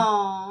what I mean?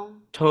 Oh.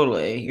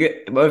 Totally.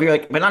 You're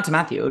like, but not to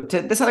Matthew,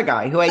 to this other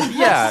guy who I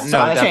Yeah,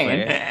 saw no, on the chain.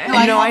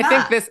 definitely. I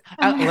think this.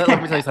 Let me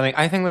tell you something.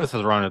 I think this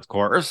has run its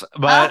course,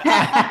 but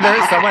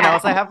there's someone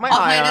else I have my I'll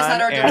eye play this on.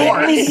 at our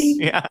and- divorce.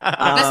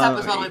 Yeah. This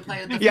episode we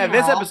played at the Yeah,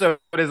 this funeral. episode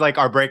is like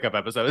our breakup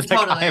episode. It's like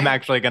Totally. I'm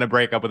actually going to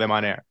break up with him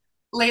on air.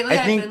 Lately, I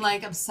I've think- been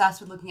like obsessed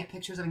with looking at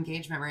pictures of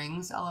engagement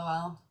rings.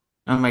 LOL.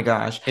 Oh my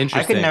gosh. Interesting.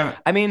 I could never.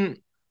 I mean,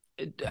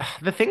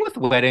 the thing with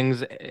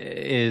weddings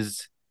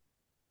is,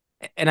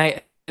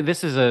 and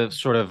this is a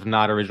sort of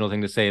not original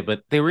thing to say,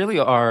 but they really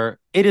are.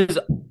 It is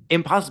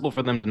impossible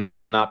for them to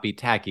not be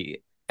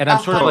tacky. And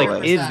I'm sort of like,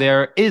 100%.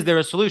 is there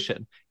a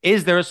solution?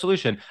 Is there a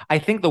solution? I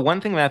think the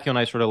one thing Matthew and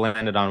I sort of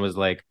landed on was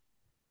like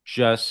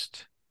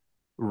just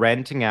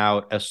renting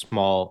out a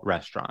small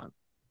restaurant.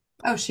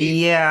 Oh, shit.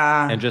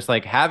 Yeah. And just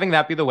like having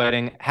that be the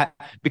wedding,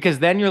 because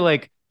then you're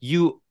like,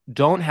 you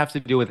don't have to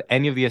deal with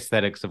any of the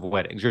aesthetics of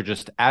weddings. You're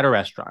just at a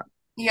restaurant.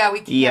 Yeah, we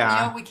can't. Yeah.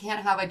 You know what we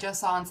can't have? I just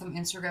saw on some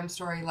Instagram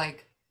story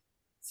like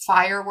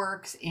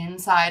fireworks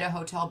inside a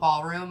hotel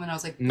ballroom, and I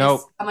was like,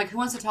 Nope. I'm like, who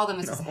wants to tell them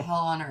this is hell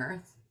on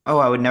earth? Oh,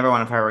 I would never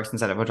want fireworks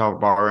inside a hotel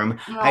ballroom.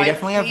 No, I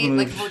definitely have hate,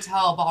 moved. like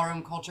hotel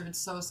ballroom culture. It's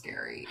so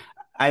scary.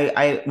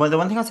 Well, the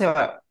one thing I'll say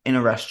about in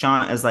a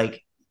restaurant is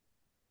like,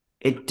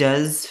 it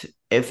does,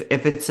 if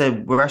it's a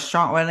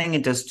restaurant wedding,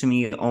 it does to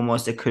me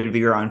almost, it could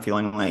be around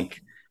feeling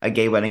like a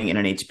gay wedding in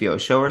an HBO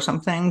show or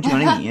something. Do you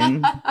know what I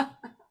mean?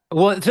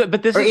 Well,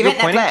 but this Or is even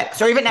you're pointing.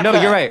 Netflix. Or even Netflix.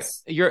 No,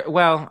 you're right.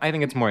 Well, I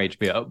think it's more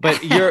HBO,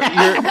 but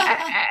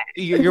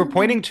you're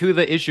pointing to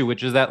the issue,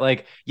 which is that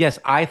like, yes,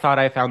 I thought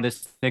I found this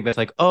thing that's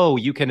like, oh,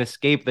 you can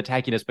escape the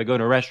tackiness by going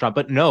to a restaurant,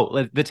 but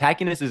no, the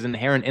tackiness is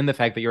inherent in the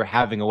fact that you're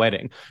having a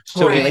wedding.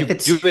 So Right.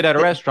 if you do it at a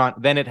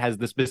restaurant, then it has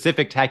the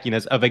specific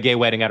tackiness of a gay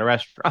wedding at a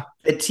restaurant.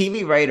 The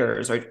TV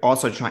writers are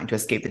also trying to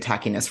escape the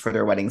tackiness for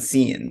their wedding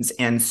scenes,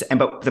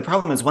 but the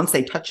problem is once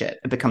they touch it,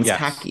 it becomes Yes,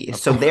 tacky. of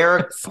So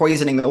they're course.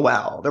 poisoning the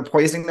well. They're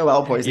poisoning the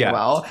well, Yeah. the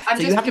well. I'm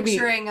So just you have to be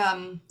picturing not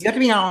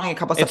only a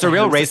couple steps It's a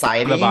real ahead of race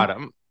society. to the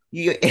bottom.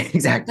 Exactly. the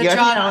You have to be John.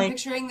 not I'm only-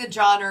 picturing the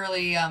John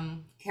Early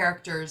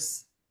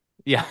characters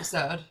Yeah.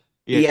 episode.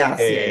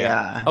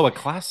 Yeah. Oh, a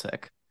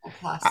classic. A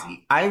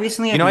classic. I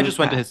recently You know, I moved just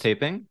went to his past-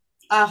 taping.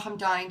 Oh, I'm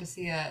dying to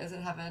see it. Is it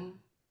heaven?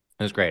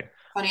 It was great.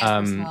 Funniest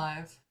person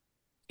alive.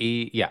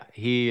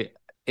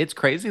 It's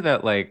crazy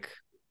that like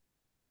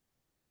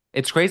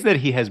it's crazy that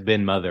he has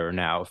been mother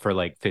now for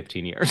like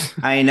 15 years.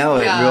 I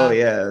know Yeah. it really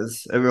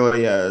is. It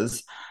really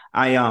is.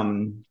 I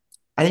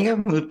think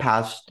I've moved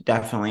past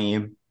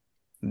definitely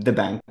the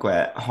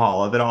banquet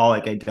hall of it all.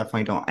 Like I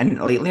definitely don't. And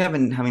lately I've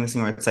been having this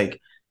thing where it's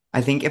like,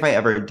 I think if I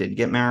ever did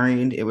get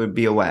married, it would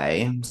be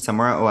away,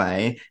 somewhere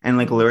away, and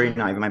like literally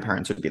not even my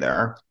parents would be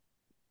there.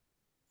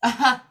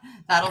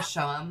 That'll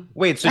show him.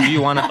 Wait, so do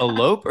you want to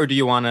elope or do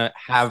you want to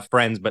have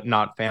friends but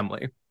not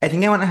family? I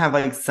think I want to have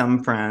like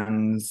some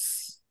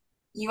friends.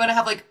 You want to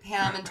have like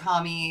Pam and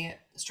Tommy,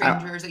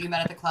 strangers that you met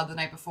at the club the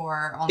night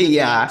before. On the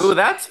Yeah. beach. Ooh,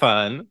 that's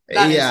fun.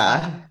 That is Yeah.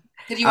 fun.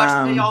 Did you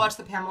watch? Did y'all watch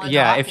the Pamela?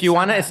 Yeah, doc? if It's you so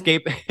want to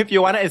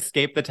good.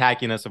 escape the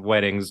tackiness of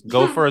weddings,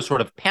 go for a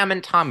sort of Pam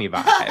and Tommy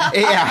vibe.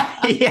 Yeah.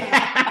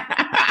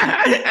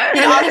 It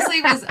Yeah.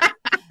 honestly was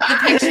the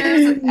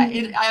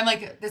pictures. I'm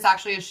like, this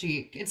actually is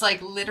chic. It's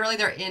like literally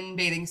they're in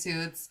bathing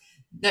suits.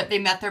 That they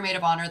met their maid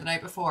of honor the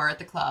night before at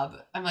the club.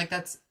 I'm like,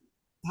 that's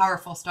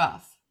powerful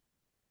stuff.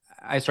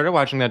 I started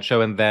watching that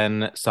show and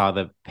then saw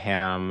that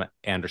Pam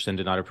Anderson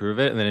did not approve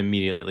it and then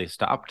immediately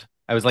stopped.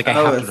 I was like, I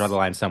have to draw the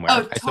line somewhere. Oh,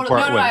 I totally. support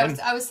No, women.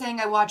 I was saying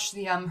I watched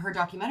the her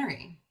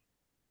documentary.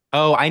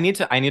 Oh, I need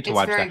to It's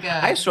watch very that. good.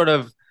 I sort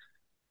of,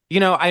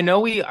 I know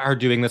we are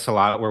doing this a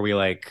lot where we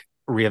like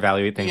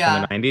reevaluate things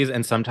from the 90s,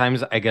 and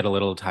sometimes I get a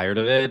little tired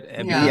of it.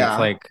 And because Yeah. it's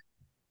like,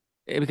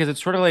 because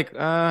it's sort of like,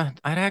 I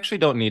actually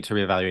don't need to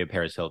reevaluate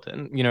Paris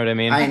Hilton. You know what I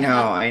mean? I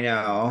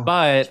know.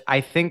 But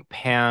I think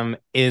Pam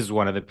is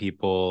one of the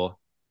people,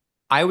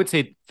 I would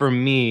say for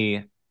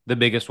me, the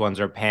biggest ones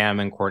are Pam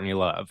and Courtney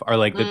Love are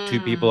like the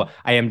two people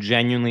I am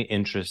genuinely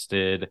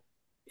interested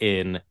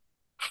in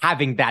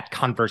having that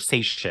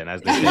conversation, as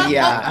they say.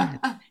 Yeah.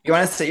 You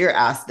want to sit your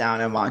ass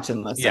down and watch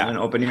and listen and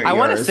open your ears. I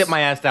want to sit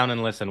my ass down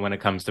and listen when it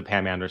comes to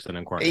Pam Anderson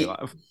and Courtney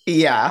Love.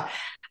 Yeah.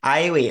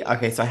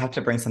 Okay, so I have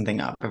to bring something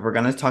up. If we're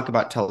going to talk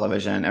about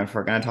television, if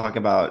we're going to talk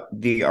about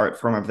the art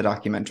form of the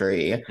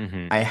documentary,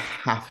 I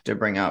have to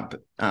bring up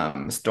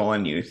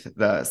Stolen Youth,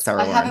 the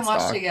Sarah I Lawrence haven't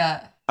watched doc. it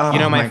yet.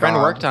 Oh, my friend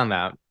God. worked on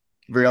that.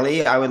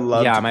 Really? I would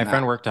love Yeah, to my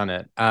friend connect. worked on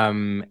it.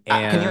 Can you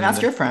ask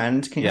And your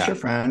friend? Can you ask yeah. your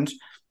friend?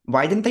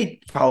 Why didn't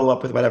they follow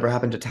up with whatever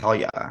happened to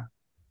Talia?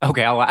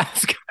 Okay, I'll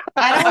ask.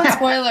 I don't want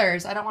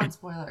spoilers. I don't want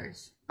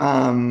spoilers.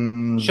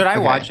 Should I Okay.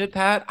 watch it,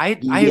 Pat?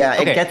 Yeah,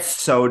 it Okay. gets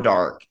so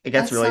dark. It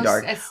gets That's really so.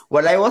 dark. It's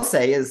What I will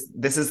say is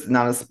this is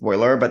not a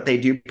spoiler, but they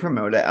do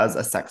promote it as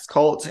a sex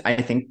cult. I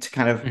think to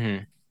kind of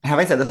Mhm. have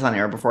I said this on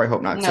air before? I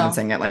hope not, because I've been no.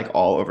 saying it like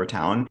all over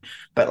town.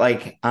 But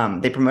like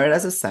they promote it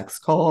as a sex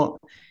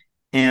cult.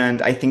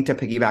 And I think to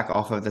piggyback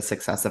off of the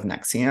success of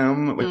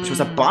Nexium, which was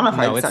a bona Mm.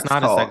 No, fide it's sex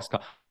not a sex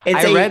cult. call.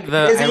 It's I a read it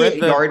the is I read a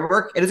the yard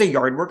work. It is a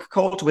yard work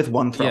cult with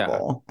one yeah.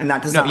 throuple. And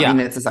that does No, not mean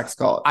yeah. it's a sex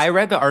cult. I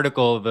read the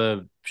article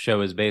the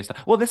show is based on.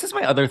 Well, this is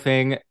my other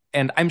thing,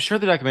 and I'm sure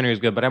the documentary is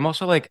good, but I'm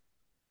also like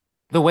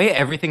the way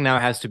everything now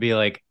has to be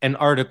like an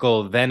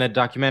article, then a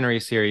documentary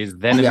series,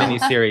 then a mini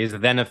Yeah. series,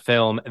 then a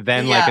film,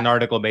 then like Yeah. an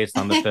article based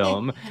on the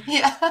film.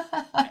 Yeah.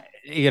 I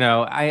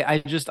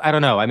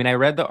don't know. I mean, I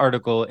read the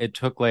article, it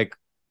took like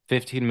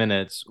 15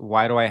 minutes.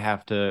 Why do I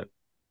have to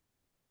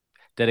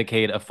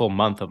dedicate a full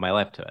month of my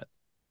life to it?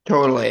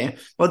 Totally.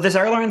 Well, the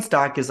Sarah Lawrence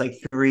doc is like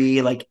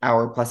 3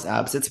 hour plus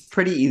apps. It's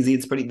pretty easy.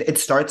 It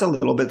starts a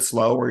little bit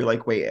slow where you're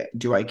like, wait,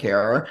 do I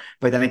care?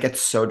 But then it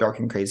gets so dark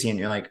and crazy and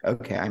you're like,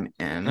 okay, I'm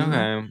in. Okay. All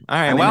right.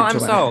 I'm in Well, it I'm to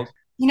win it. sold.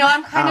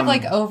 I'm kind of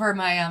like Um, over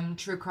my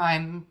true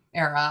crime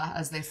era,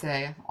 as they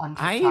say on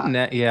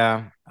TikTok.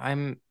 Yeah,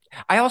 I'm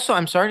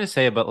sorry to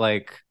say, but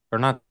like, or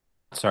not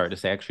sorry to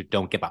say, I actually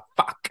don't give a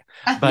fuck.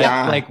 But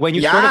yeah. like when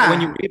you Yeah.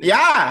 read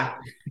Yeah.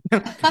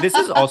 this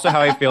is also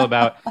how I feel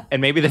about,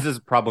 and maybe this is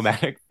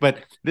problematic, but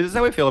this is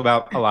how I feel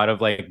about a lot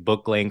of like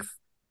book length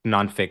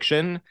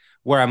nonfiction,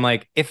 where I'm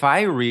like, if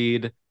I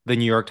read the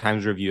New York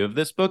Times review of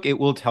this book, it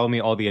will tell me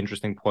all the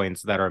interesting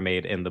points that are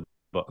made in the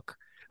book.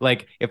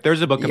 Like if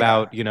there's a book Yeah.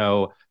 about,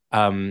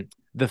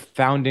 the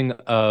founding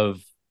of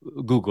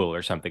Google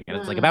or something, and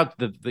it's like Mm. about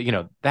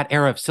that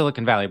era of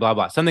Silicon Valley, blah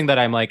blah, something that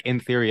I'm like in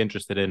theory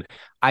interested in.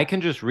 I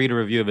can just read a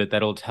review of it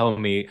that'll tell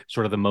me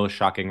sort of the most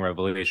shocking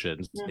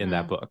revelations in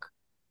that Mhm. book.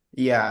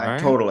 All Yeah, right.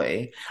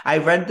 totally. I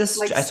read this.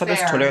 Like I saw this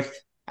Spare.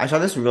 I saw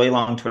this really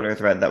long Twitter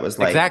thread that was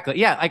like, Exactly.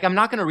 Yeah. Like I'm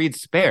not going to read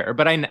Spare,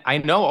 but I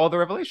know all the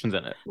revelations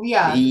in it.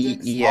 Yeah,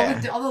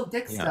 yeah. all the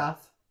dick Yeah.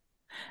 stuff.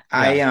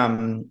 I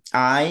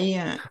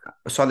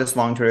saw this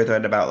long Twitter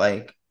thread about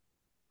like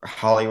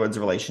Hollywood's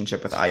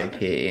relationship with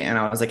IP, and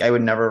I was like, I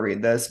would never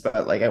read this,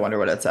 but like, I wonder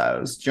what it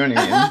says. Do you know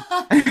what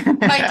I mean?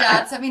 My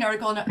dad sent me an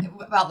article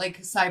about like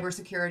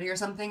cybersecurity or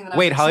something, and then I was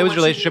Wait, like, so Hollywood's what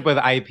should relationship we-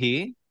 with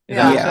IP? Is that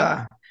Yeah. what you said?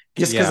 Yeah.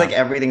 Just because Yeah. like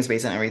everything's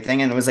based on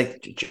everything, and it was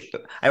like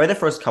I read the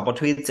first couple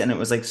tweets, and it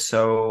was like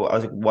so I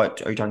was like,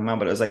 what are you talking about?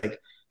 But it was like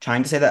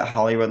trying to say that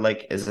Hollywood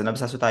like isn't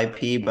obsessed with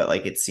IP, but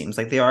like it seems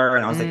like they are,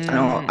 and I was like, I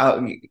don't,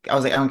 I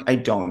was like, I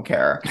don't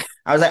care.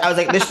 I was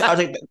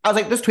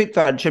like, this tweet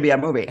thread should be a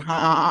movie.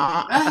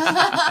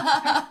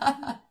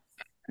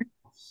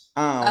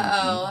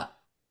 Uh-oh.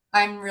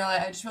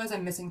 I just realized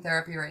I'm missing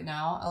therapy right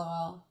now.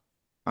 LOL.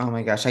 Oh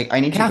my gosh, I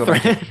need to go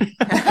back. Catherine.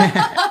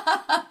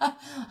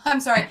 I'm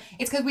sorry.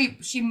 It's because we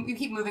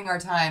keep moving our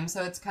time,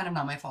 so it's kind of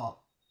not my fault.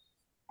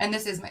 And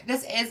this is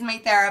my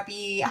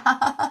therapy.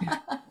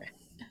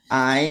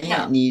 I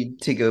No.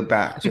 need to go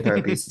back to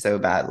therapy so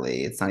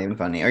badly. It's not even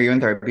funny. Are you in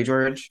therapy,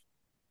 George?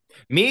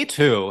 Me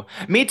too.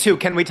 Me too.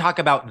 Can we talk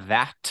about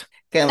that?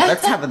 Okay,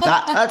 let's have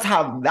that. Let's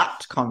have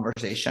that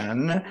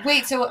conversation.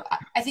 Wait, so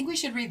I think we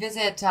should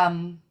revisit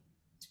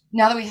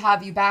now that we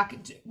have you back.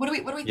 What do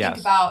we Yes.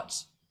 think about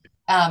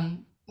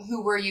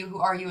who were you, who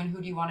are you, and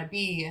who do you want to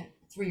be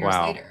 3 years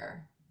Wow.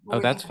 later? What Oh, do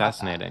we that's think about that?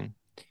 fascinating.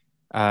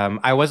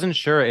 I wasn't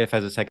sure if,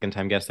 as a second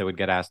time guest, I would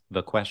get asked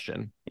the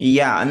question.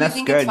 Yeah, and Do you that's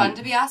think good. it's fun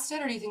to be asked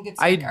it, or do you think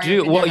it's I like, are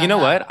do. been Well, there, you know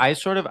done that?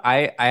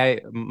 what? I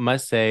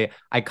must say,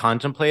 I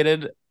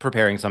contemplated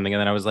preparing something, and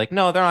then I was like,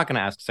 no, they're not going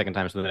to ask a second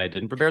time, so then I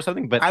didn't prepare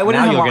something. But I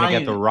wouldn't now have you're going to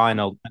get the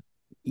wanted-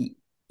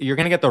 you're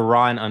going to get the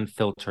raw and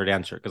unfiltered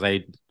answer because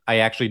I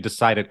actually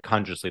decided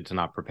consciously to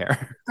not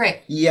prepare.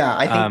 Great. Yeah,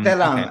 I think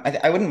that Okay.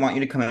 I wouldn't want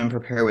you to come in and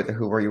prepare with the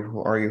who are you,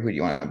 who are you, who do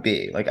you want to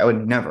be? Like I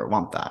would never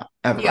want that.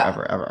 Ever, Yeah.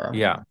 ever, ever.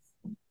 Yeah.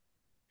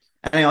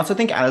 And I also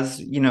think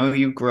as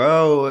you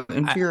grow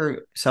into I-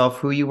 yourself,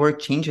 who you were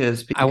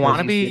changes I want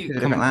to because you see be it through a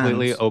different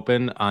completely lens.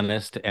 open,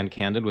 honest, and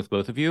candid with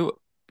both of you.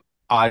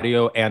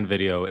 Audio and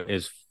video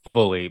is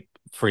fully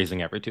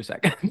freezing every 2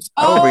 seconds.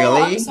 Oh,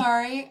 really? I'm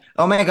sorry.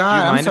 Oh my Do you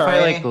God, I'm mind if I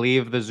sorry. like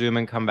leave the Zoom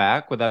and come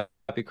back? Would that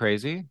be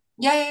crazy?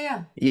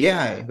 Yeah.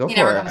 Yeah, go He for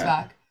never it. comes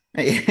back.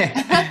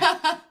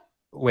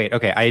 Wait,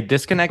 okay. I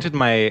disconnected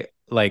my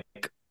like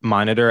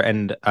monitor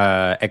and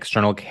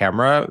external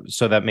camera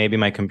so that maybe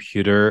my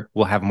computer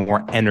will have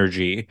more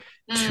energy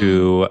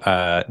to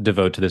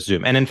devote to this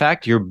Zoom. And in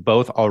fact, you're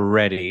both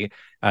already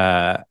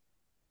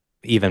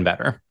even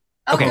better.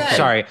 Oh, Okay,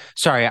 good.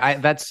 sorry.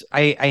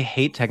 I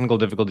hate technical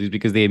difficulties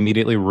because they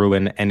immediately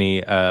ruin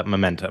any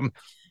momentum.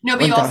 No,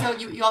 but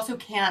What you also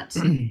can't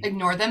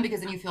ignore them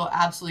because then you feel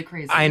absolutely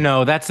crazy. I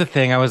know that's the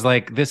thing. I was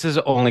like, this is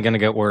only going to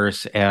get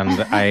worse, and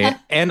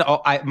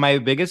my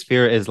biggest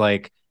fear is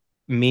like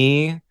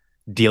me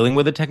dealing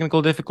with a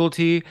technical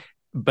difficulty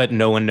but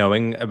no one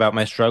knowing about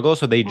my struggle.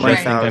 So they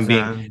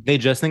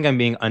just think I'm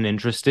being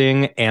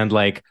uninteresting and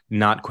like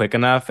not quick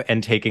enough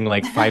and taking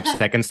like 5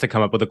 seconds to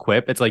come up with a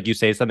quip. It's like you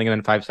say something and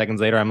then 5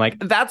 seconds later, I'm like,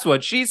 that's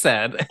what she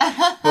said.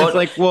 It's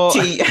like, well,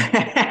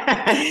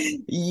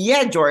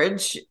 yeah,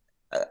 George.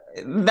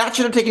 That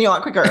should have taken you a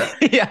lot quicker.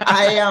 Yeah.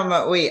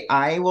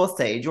 I will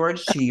say,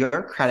 George, to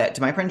your credit,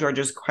 to my friend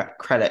George's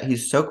credit,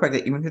 he's so quick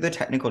that even through the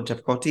technical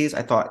difficulties,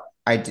 I thought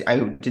I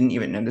didn't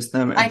even notice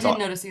them. I didn't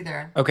notice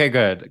either. Okay,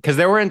 good. Because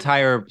there were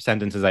entire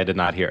sentences I did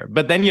not hear.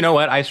 But then you know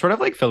what? I sort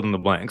of like filled in the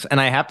blanks. And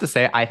I have to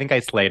say, I think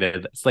I slayed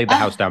the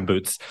house down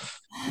boots.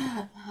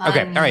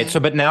 Okay, all right. So,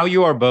 but now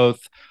you are both,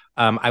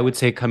 I would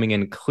say, coming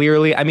in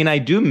clearly. I mean, I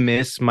do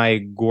miss my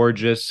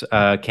gorgeous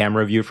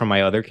camera view from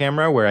my other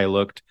camera where I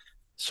looked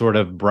sort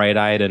of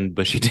bright-eyed and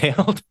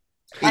bushy-tailed.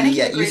 I think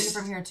you're great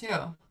from here too.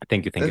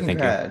 Thank you.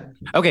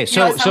 Okay,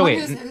 so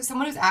wait.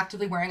 Someone who's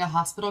actively wearing a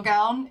hospital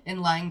gown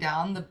and lying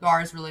down, the bar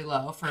is really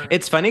low for.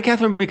 It's funny,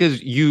 Catherine,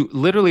 because you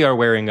literally are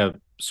wearing a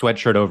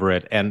sweatshirt over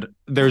it, and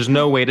there's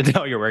no way to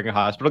tell you're wearing a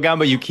hospital gown,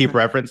 but you keep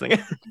referencing it.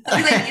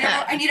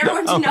 I need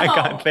everyone to know. Oh my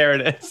God, there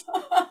it is.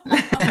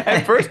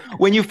 At first,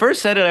 when you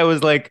first said it, I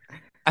was like,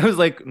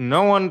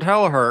 no one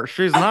tell her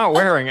she's not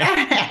wearing it.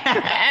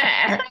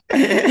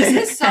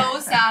 This is so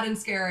sad and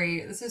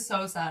scary.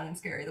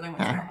 That I went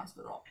to the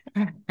hospital.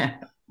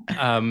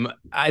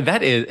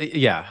 That is,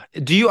 yeah.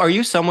 Are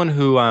you someone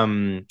who,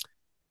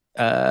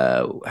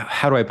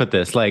 how do I put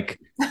this? Like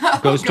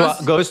goes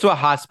to a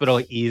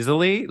hospital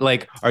easily?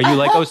 Like, are you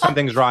like, oh,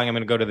 something's wrong, I'm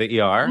going to go to the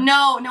ER?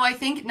 No, I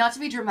think, not to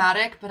be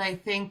dramatic, but I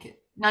think,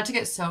 not to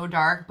get so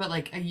dark, but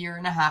like a year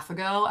and a half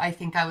ago, I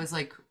think I was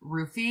like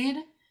roofied.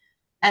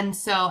 And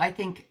so I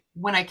think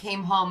when I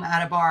came home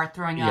at a bar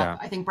throwing up,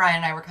 I think Brian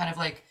and I were kind of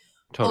like,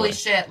 holy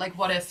shit, like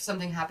what if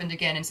something happened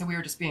again? And so we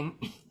were just being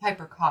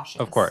hyper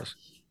cautious. Of course.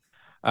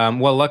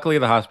 Well, luckily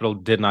the hospital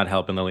did not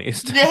help in the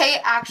least. They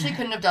actually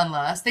couldn't have done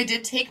less. They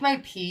did take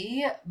my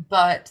pee,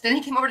 but then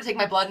he came over to take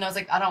my blood and I was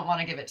like, I don't want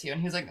to give it to you.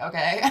 And he was like,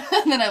 okay.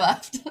 And then I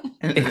left.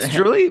 It's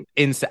truly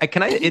insane.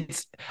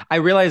 I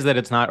realize that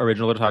it's not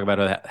original to talk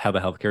about how the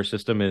healthcare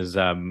system is,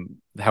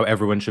 how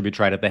everyone should be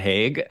tried at The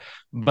Hague.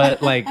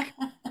 But like,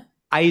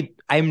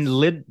 I'm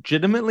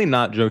legitimately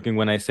not joking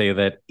when I say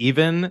that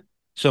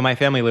so my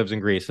family lives in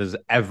Greece, as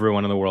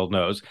everyone in the world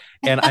knows.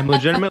 And I'm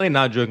legitimately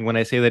not joking when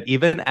I say that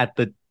even at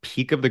the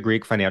peak of the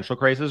Greek financial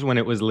crisis, when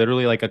it was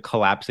literally like a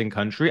collapsing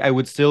country, I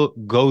would still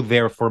go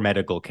there for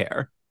medical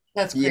care.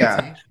 That's crazy.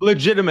 Yeah.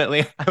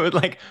 Legitimately, I would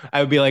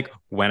be like,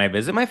 when I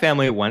visit my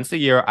family once a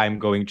year, I'm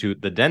going to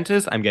the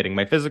dentist, I'm getting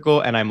my physical,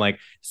 and I'm like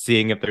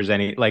seeing if there's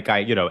any, like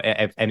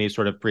if any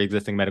sort of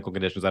pre-existing medical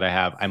conditions that I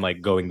have, I'm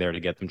like going there to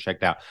get them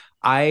checked out.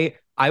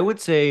 I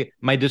would say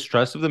my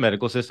distrust of the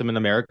medical system in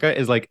America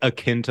is like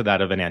akin to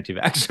that of an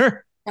anti-vaxxer.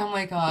 Oh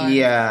my God.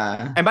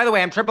 Yeah. And by the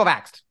way, I'm triple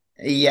vaxxed.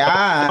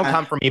 Yeah. Don't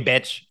come for me,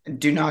 bitch.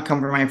 Do not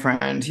come for my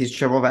friend. He's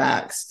triple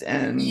vaxxed.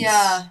 And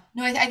yeah.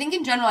 No, I think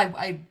in general,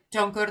 I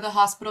don't go to the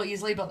hospital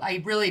easily, but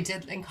I really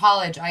did in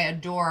college. I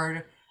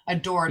adored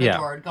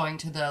going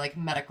to the like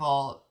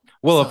medical.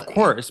 Well, facility. Of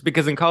course,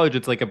 because in college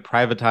it's like a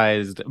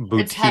privatized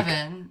boutique. It's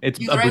heaven. It's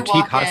a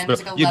boutique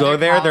hospital. Like you go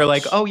there, couch. They're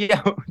like, "Oh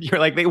yeah," you're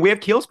like, "We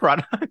have Kiehl's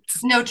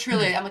products." No,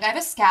 truly, I'm like, I have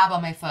a scab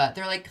on my foot.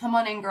 They're like, "Come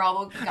on in,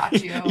 girl, we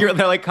got you."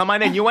 They're like, "Come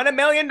on in, you won $1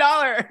 million."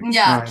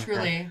 Yeah,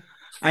 truly.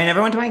 I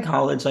never went to my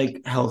college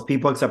like health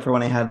people except for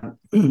when I had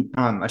a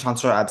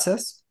tonsillar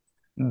abscess.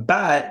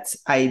 But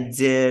I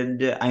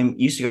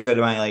used to go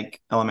to my like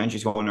elementary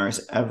school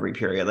nurse every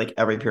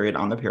period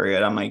on the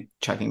period. I'm like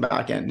checking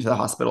back into the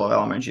hospital of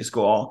elementary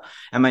school.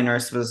 And my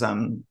nurse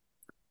peed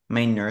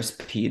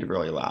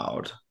really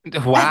loud.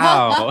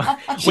 Wow.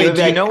 Wait,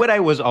 do you know what I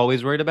was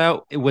always worried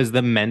about? It was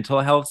the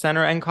mental health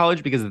center in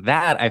college, because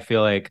that I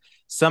feel like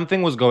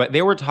something was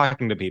they were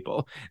talking to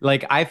people.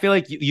 Like, I feel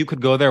like you could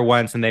go there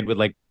once and they would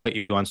like put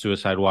you on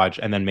suicide watch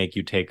and then make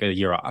you take a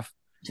year off.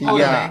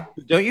 Totally. Yeah.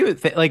 Don't you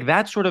like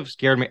that sort of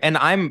scared me? And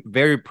I'm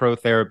very pro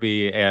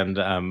therapy and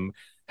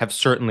have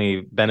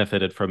certainly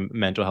benefited from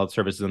mental health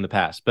services in the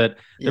past. But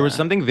there was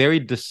something very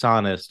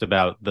dishonest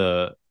about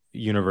the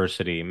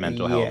university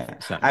mental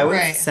health center. I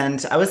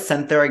was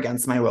sent there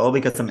against my will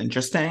because I'm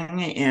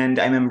interesting. And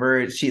I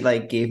remember she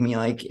like gave me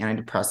like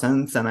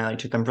antidepressants and I like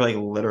took them for like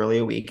literally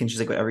a week. And she's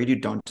like, whatever you do,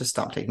 don't just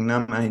stop taking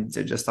them. And I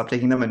did just stop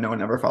taking them and no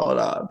one ever followed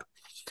up.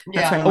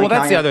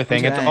 That's the other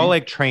thing. It's all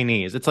like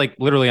trainees. It's like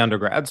literally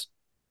undergrads.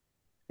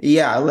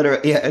 Yeah,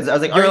 literally. Yeah, I was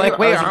like, you're like,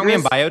 wait, aren't we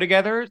in bio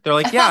together? They're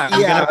like, yeah,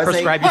 I'm gonna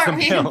prescribe you some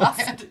pills.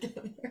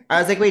 I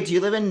was like, wait, do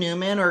you live in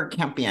Newman or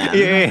Campion?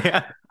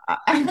 Yeah.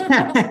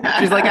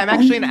 She's like, I'm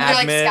actually an admin.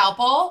 Like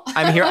scalpel.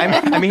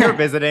 I'm here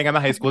visiting. I'm a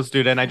high school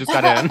student. I just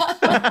got in.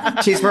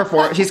 She's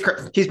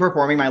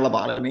performing my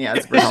lobotomy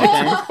as we're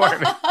talking.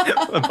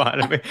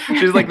 Lobotomy.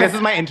 She's like, this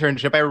is my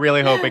internship. I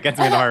really hope it gets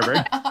me into Harvard.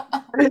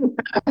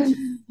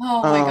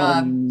 Oh my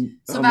God.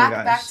 So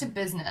back to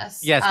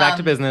business. Yes, back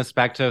to business.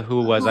 Back to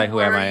who am I,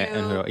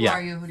 and who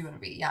are you? Who do you want to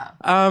be? Yeah.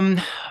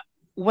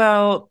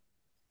 Well,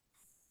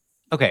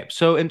 okay.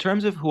 So in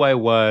terms of who I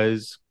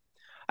was,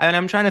 And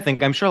I'm trying to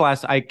think. I'm sure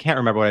I can't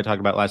remember what I talked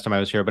about last time I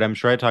was here, but I'm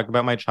sure I talked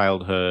about my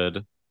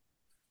childhood.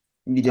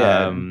 You did.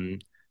 Um,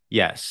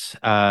 yes.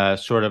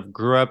 Sort of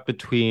grew up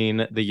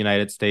between the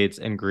United States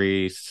and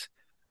Greece.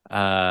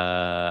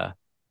 Uh,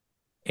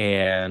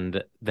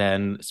 and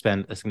then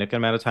spent a significant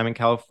amount of time in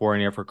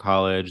California for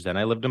college. Then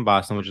I lived in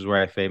Boston, which is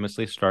where I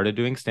famously started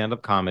doing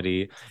stand-up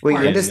comedy. Well,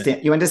 In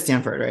You went to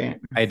Stanford, right?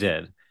 I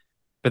did.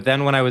 But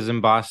then when I was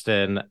in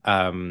Boston,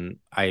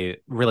 I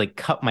really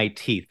cut my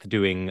teeth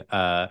doing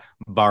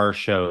bar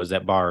shows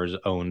at bars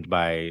owned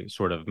by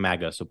sort of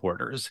MAGA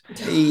supporters.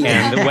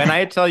 Yeah. And when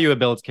I tell you a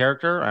Bill's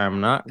character,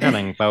 I'm not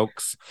kidding,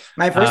 folks.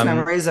 My first Um,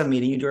 memories of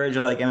meeting you, George,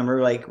 like I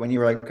remember like when you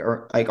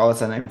were like all of a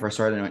sudden I first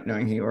started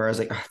knowing who you were. I was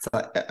like,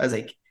 oh, I was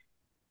like,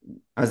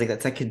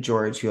 that's that kid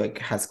George who like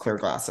has clear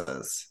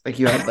glasses. Like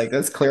you had like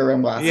those clear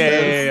rim glasses.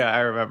 I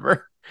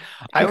remember.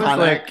 I was Iconic.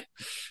 like,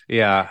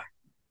 yeah,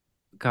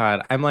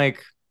 God, I'm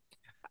like,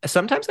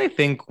 sometimes I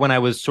think when I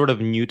was sort of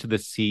new to the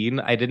scene,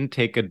 I didn't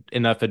take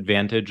enough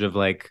advantage of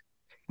like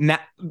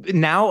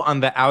now on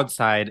the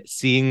outside,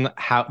 seeing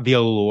how the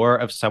allure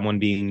of someone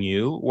being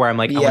you, where I'm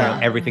like, I want to know Yeah.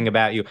 everything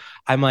about you.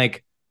 I'm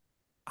like,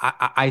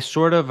 I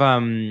sort of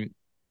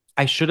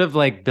I should have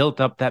like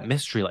built up that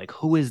mystery. Like,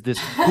 who is this?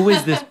 Who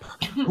is this?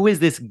 Who is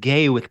this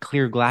gay with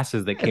clear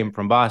glasses that came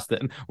from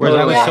Boston? Whereas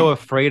I was Totally. so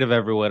afraid of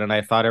everyone, and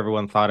I thought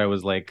everyone thought I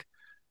was like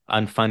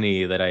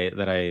unfunny that I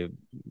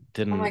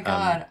Oh my didn't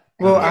God.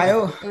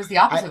 Well, It was the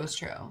opposite I was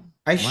true.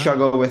 I Wow.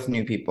 struggle with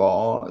new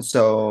people.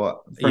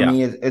 So for Yeah.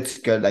 me, it's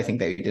good. I think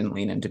that you didn't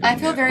lean into I being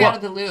feel new. very out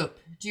of the loop.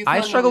 Do you feel I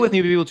in the struggle with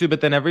loop? new people too,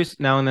 but then every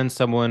now and then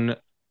someone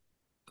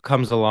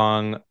comes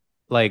along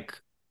like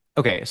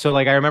okay, so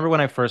like I remember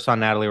when I first saw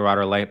Natalie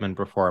Rotter Lightman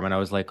perform and I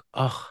was like,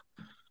 oh,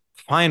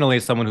 finally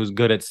someone who's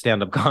good at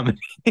stand-up comedy.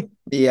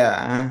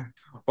 Yeah.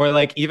 Or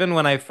like even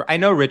when I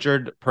know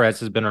Richard Perez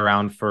has been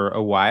around for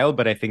a while,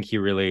 but I think he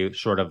really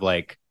sort of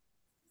like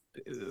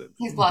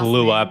He's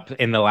blew blossoming. up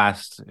in the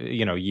last,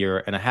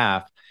 year and a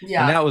half. And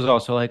Yeah, that was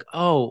also like,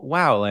 oh,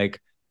 wow, like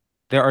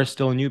there are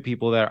still new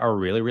people that are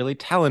really, really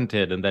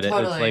talented and that it's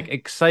like totally.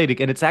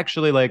 exciting. And it's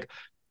actually like,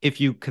 if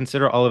you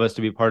consider all of us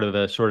to be part of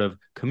a sort of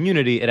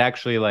community, it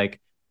actually like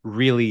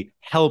really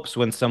helps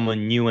when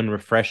someone new and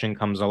refreshing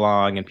comes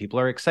along and people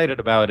are excited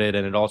about it.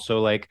 And it also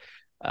like,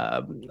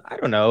 I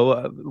don't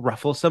know,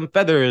 ruffles some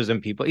feathers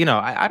and people,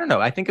 I don't know.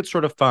 I think it's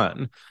sort of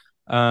fun.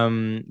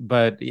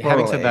 But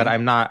having said that,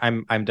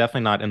 Totally. I'm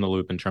definitely not in the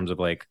loop in terms of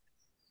like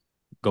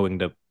going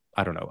to,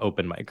 I don't know,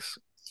 open mics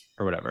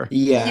or whatever.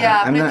 Yeah.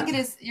 Yeah, I'm but I think not. it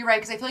is, you're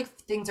right, because I feel like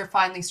things are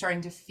finally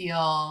starting to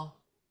feel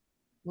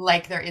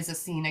like there is a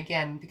scene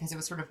again because it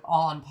was sort of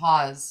all on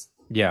pause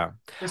Yeah,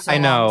 for so I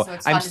long. know. So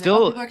it's I'm fun to be like, oh,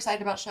 still, people are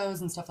excited about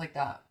shows and stuff like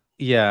that.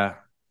 yeah.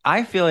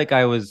 I feel like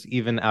I was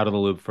even out of the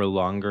loop for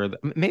longer.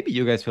 Maybe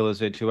you guys feel this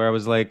way too, where I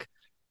was like,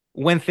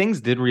 when things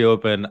did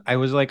reopen, I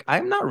was like,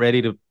 I'm not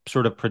ready to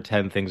sort of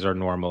pretend things are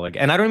normal. Like,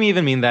 and I don't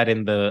even mean that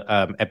in the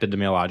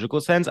epidemiological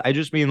sense. I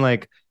just mean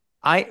like,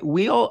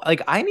 we all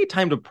like, I need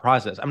time to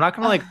process. I'm not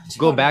gonna like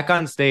go back Totally.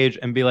 on stage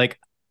and be like,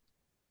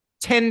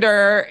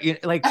 Tinder,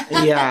 like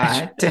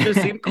Yeah. it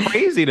just seemed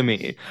crazy to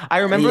me. I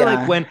remember like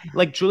Yeah. when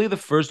like Julie the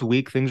first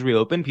week things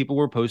reopened, people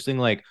were posting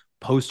like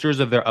posters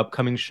of their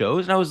upcoming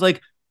shows, and I was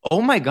like,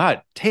 oh my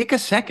God, take a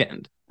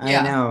second. I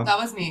Yeah, know. that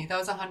was me. That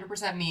was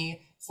 100%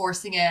 me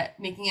forcing it,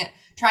 making it,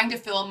 trying to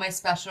film my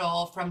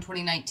special from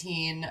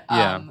 2019.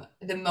 Yeah.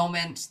 The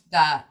moment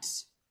that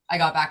I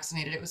got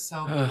vaccinated, it was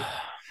so me.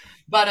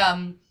 But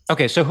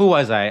Okay, so who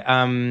was I? So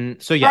all right,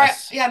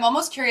 yes. yeah, I'm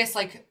almost curious,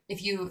 like,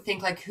 if you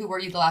think like, who were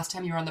you the last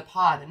time you were on the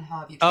pod, and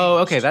how have you Oh,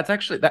 okay, changed? that's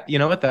actually that you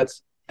know what?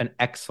 That's an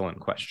excellent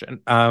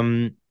question.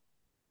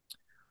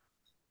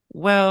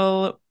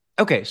 Well,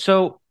 okay,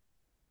 so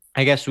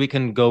I guess we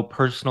can go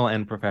personal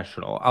and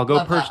professional. I'll go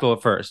Love that. personal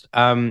first.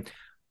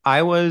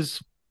 I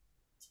was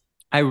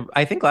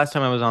I think last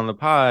time I was on the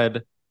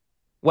pod,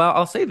 well,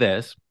 I'll say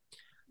this.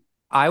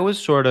 I was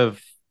sort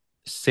of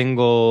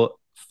single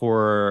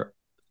for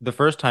the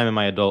first time in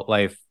my adult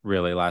life,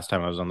 really, last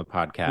time I was on the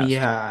podcast.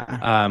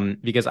 Yeah.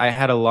 Because I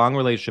had a long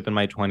relationship in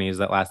my 20s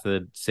that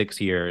lasted 6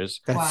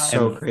 years. That's Wild.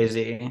 so And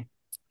crazy.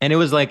 and it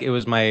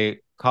was my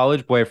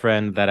college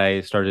boyfriend that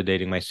I started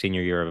dating my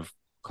senior year of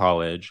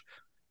college.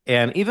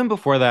 And even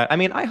before that, I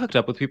mean, I hooked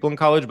up with people in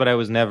college, but I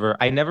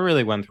never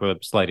really went through a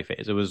slutty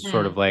phase. It was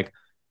sort of Hmm. like,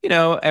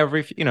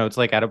 it's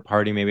like at a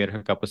party, maybe I'd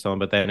hook up with someone,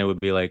 but then it would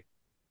be like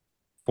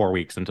 4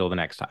 weeks until the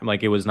next time.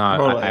 Like it was not,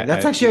 Totally.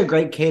 That's actually a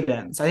great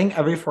cadence. I think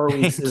every 4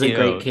 weeks thank is a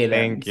great you.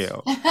 Thank cadence.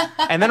 you.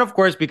 And then, of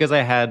course, because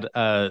I had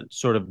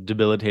sort of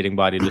debilitating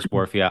body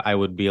dysmorphia, I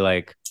would be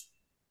like,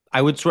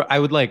 I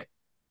would like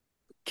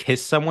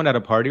kiss someone at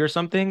a party or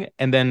something,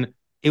 and then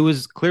it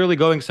was clearly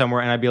going somewhere,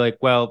 and I'd be like,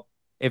 well,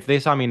 if they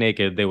saw me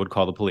naked, they would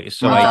call the police.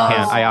 So I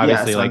Oh,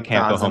 obviously Yes, like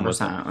can't go home with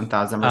them. 1000%.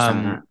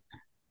 1000%.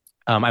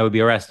 Um, I would be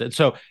arrested.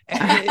 So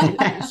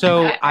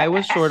I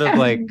was sort of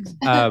like,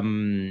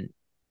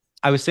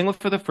 I was single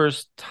for the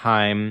first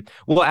time.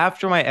 Well,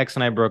 after my ex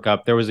and I broke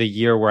up, there was a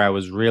year where I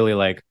was really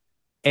like,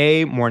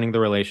 A, mourning the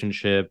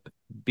relationship,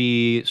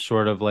 B,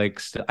 sort of like,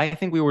 I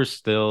think we were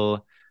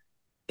still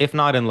if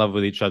not in love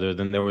with each other,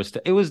 then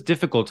it was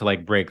difficult to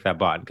like break that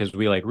bond because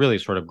we like really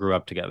sort of grew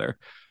up together.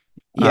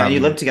 Yeah, and you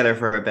lived together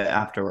for a bit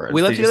afterwards.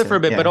 We lived together for a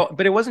bit, yeah.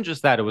 but it wasn't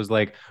just that. It was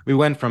like we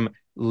went from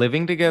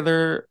living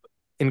together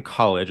in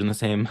college in the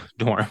same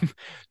dorm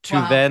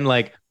to then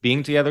like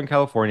being together in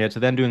California to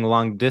then doing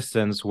long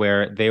distance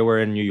where they were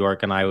in New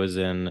York and I was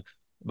in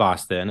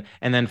Boston.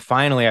 And then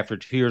finally, after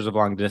 2 years of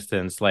long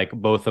distance, like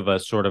both of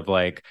us sort of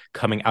like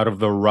coming out of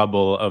the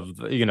rubble of,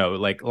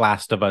 like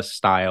Last of Us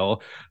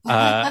style,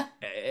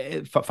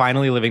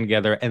 finally living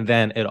together. And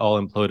then it all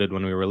imploded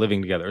when we were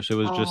living together. So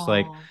it was just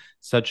like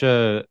such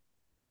a,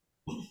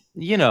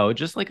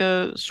 just like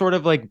a sort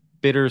of like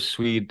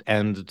bittersweet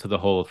end to the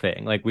whole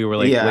thing. Like we were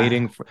like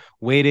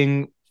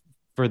waiting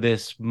for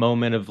this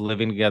moment of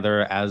living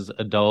together as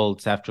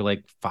adults after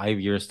like 5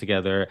 years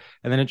together.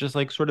 And then it just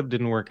like sort of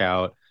didn't work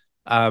out.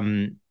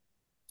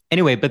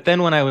 Anyway, but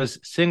then when I was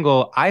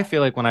single, I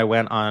feel like when I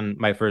went on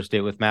my first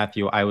date with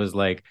Matthew, I was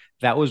like,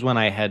 that was when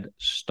I had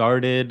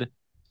started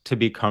to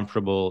be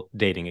comfortable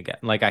dating again.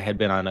 Like I had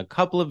been on a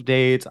couple of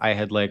dates. I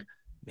had like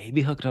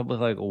maybe hooked up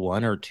with like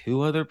one or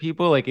two other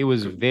people. Like it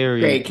was very,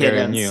 great very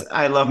Cadence. new.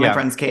 I love my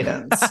friend's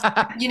Cadence.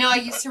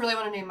 I used to really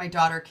want to name my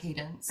daughter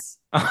Cadence.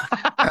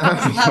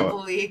 How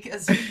bleak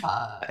as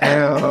fuck.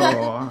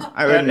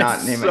 I would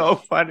not name it. So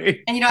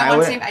funny. And I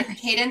wanted to name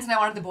Cadence, and I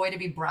wanted the boy to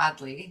be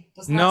Bradley.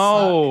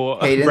 No,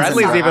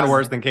 Bradley's even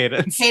worse than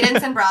Cadence.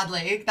 Cadence and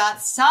Bradley.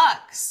 That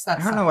sucks. I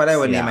don't know what I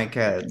would name my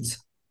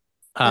kids.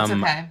 That's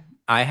okay.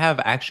 I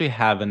actually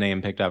have a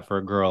name picked out for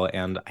a girl,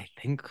 and I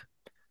think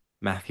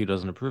Matthew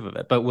doesn't approve of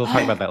it, but we'll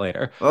talk about that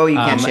later. Oh, you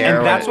can't share.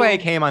 And that's why I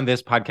came on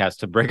this podcast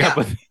to break up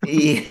with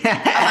you.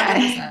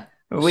 Yeah.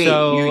 Wait, you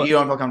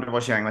don't feel comfortable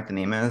sharing what the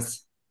name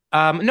is?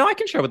 No, I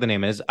can share what the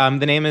name is.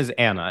 The name is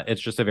Anna. It's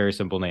just a very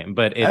simple name,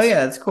 but it's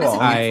that's cool. That's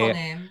a beautiful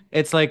name.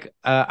 It's like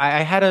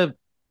I had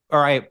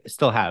I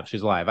still have.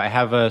 She's alive. I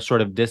have a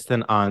sort of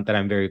distant aunt that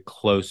I'm very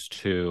close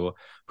to,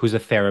 who's a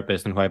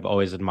therapist and who I've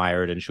always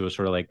admired, and she was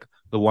sort of like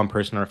the one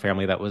person in our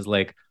family that was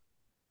like,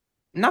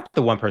 not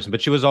the one person,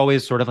 but she was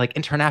always sort of like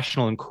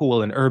international and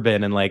cool and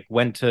urban and like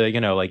went to,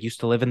 like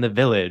used to live in the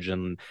village.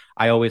 And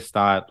I always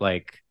thought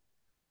like,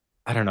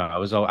 I don't know,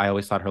 I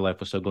always thought her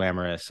life was so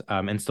glamorous,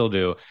 and still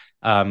do.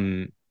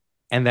 And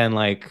then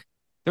like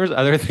there was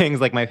other things,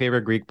 like my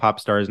favorite Greek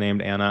pop star is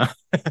named Anna.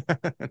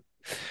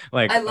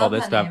 Like I love all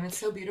this that stuff. name. It's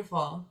so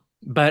beautiful.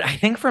 But I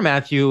think for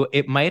Matthew,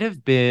 it might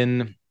have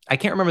been, I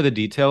can't remember the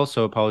details,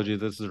 so apologies if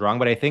this is wrong,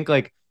 but I think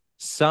like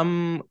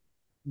some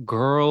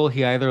girl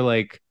he either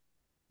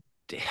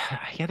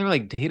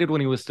dated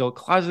when he was still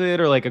closeted,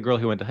 or like a girl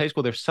who went to high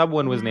school. There's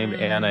someone was named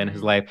Anna in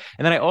his life.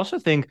 And then I also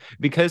think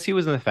because he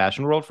was in the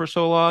fashion world for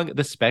so long,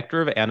 the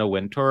specter of Anna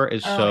Wintour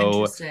is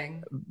so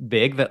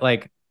big that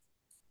like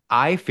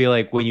I feel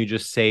like when you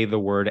just say the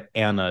word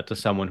Anna to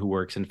someone who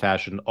works in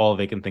fashion, all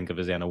they can think of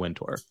is Anna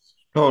Wintour.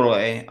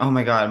 Totally. Oh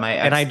my God.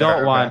 And I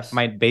don't want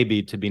my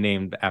baby to be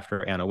named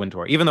after Anna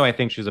Wintour, even though I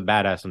think she's a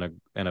badass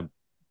and a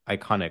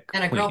iconic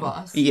and a girl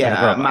boss.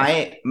 Yeah,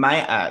 my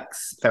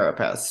ex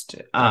therapist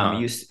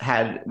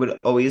would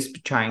always be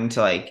trying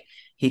to like,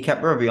 he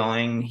kept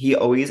revealing, he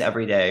always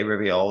every day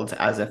revealed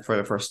as if for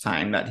the first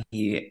time that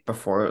he,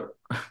 before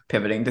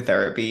pivoting to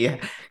therapy,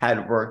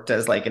 had worked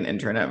as like an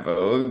intern at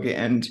Vogue.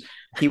 And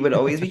he would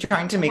always be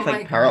trying to make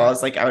like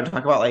parallels. Like I would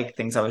talk about like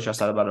things I was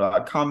stressed out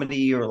about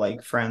comedy or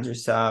like friends or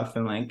stuff,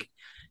 and like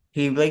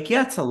he'd be like,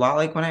 yeah, it's a lot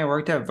like when I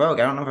worked at Vogue.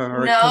 I don't know if I've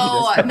ever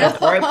told you this,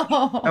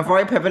 but before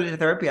I pivoted to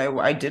therapy,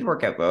 I did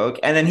work at Vogue.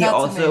 And then he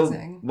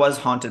was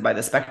haunted by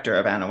the specter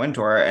of Anna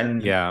Wintour,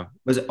 and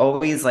was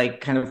always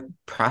like kind of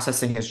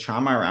processing his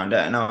trauma around it.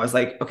 And I was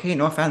like, okay,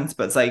 no offense,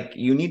 but it's like,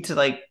 you need to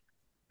like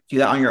do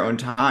that on your own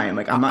time.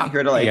 Like, I'm not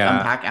here to like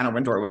unpack Anna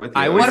Wintour with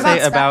you. What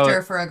about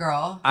specter for a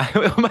girl?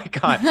 Oh my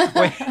God.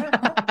 Wait.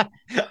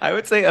 I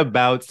would say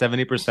about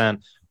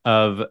 70%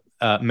 of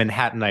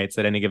Manhattanites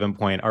at any given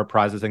point are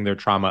processing their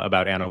trauma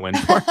about Anna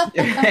Wintour.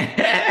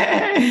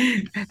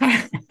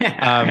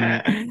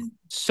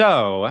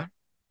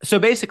 So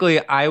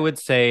basically, I would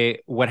say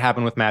what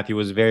happened with Matthew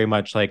was very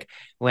much like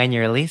when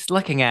you're least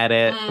looking at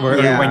it, or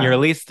when you're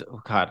least,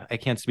 oh God, I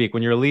can't speak.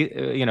 When you're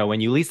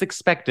when you least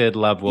expected,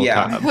 love will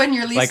come. When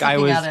you're least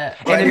looking at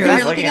it. When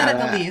you're looking at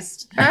it the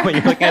least. When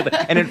you're looking at it.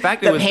 And in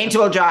fact, the paint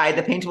will dry.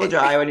 The paint will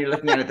dry when you're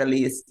looking at it the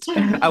least.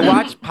 A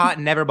watch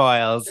pot never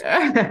boils.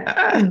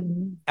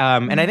 And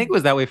I think it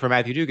was that way for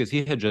Matthew too, because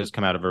he had just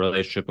come out of a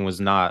relationship and was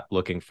not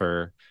looking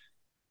for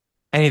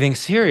anything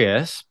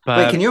serious. But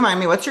wait, can you remind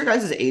me, what's your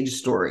guys' age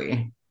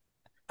story?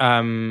 We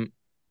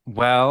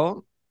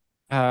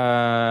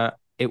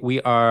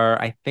are,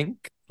 I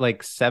think,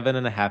 like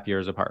 7.5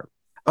 years apart.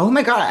 Oh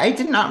my God, I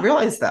did not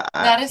realize that.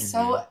 That is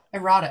so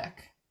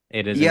erotic.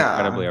 It is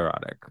incredibly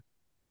erotic.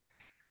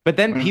 But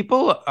then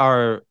people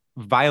are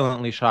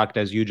violently shocked,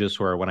 as you just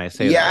were when I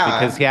say that,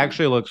 because he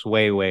actually looks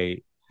way,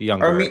 way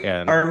younger.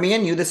 Are me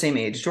and you the same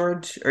age,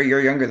 George? Or you're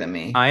younger than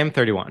me? I am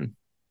 31.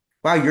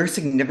 Wow, you're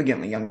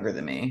significantly younger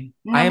than me.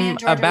 I'm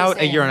about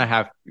a year and a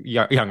half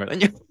younger than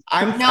you.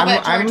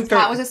 George,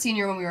 Pat was a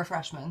senior when we were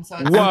freshmen, so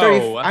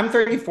Whoa. I'm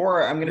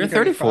 34. I'm gonna You're be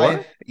 35.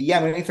 34? Yeah,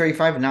 I'm gonna be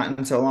 35 not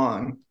in so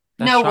long.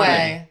 That's no shocking.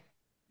 way.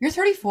 You're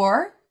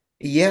 34?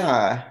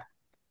 Yeah.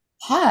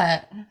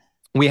 Hot.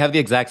 We have the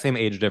exact same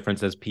age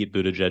difference as Pete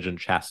Buttigieg and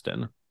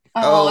Chasten.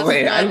 Oh,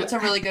 wait, It's a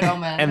really good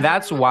omen. And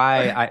that's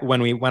why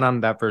when we went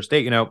on that first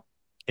date,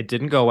 it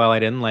didn't go well. I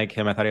didn't like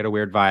him. I thought he had a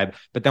weird vibe.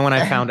 But then when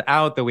I found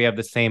out that we have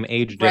the same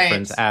age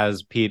difference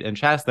as Pete and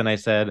Chasten, I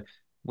said,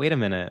 wait a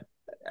minute.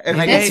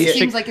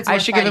 I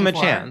should give him a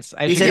chance.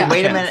 You said,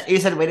 wait a minute. You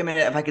said, wait a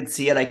minute. If I could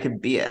see it, I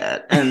could be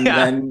it. And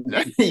then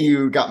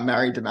you got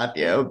married to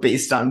Matthew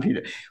based on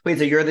Peter. Wait,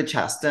 so you're the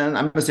Chasten?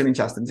 I'm assuming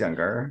Chasten's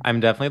younger.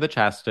 I'm definitely the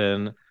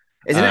Chasten.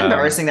 Isn't it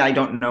embarrassing that I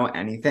don't know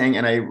anything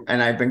and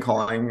I've been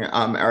calling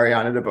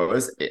Ariana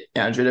DeBose,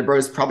 Andrea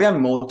DeBose, probably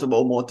on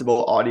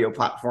multiple audio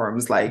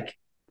platforms. Like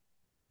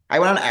I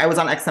was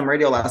on XM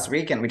Radio last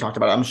week and we talked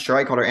about it. I'm sure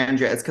I called her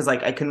Andrea. It's because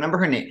like I can remember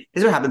her name.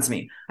 This is what happens to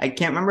me. I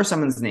can't remember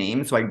someone's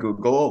name, so I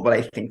Google what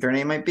I think their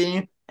name might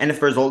be. And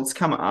if results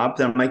come up,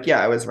 then I'm like, yeah,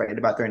 I was right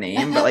about their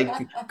name. But like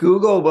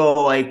Google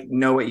will like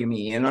know what you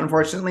mean,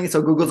 unfortunately.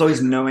 So Google's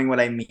always knowing what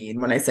I mean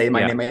when I say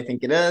my name I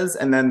think it is.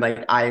 And then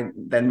like I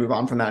then move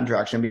on from that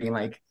interaction being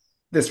like,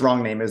 this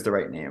wrong name is the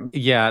right name.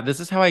 Yeah, this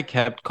is how I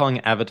kept calling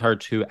Avatar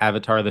 2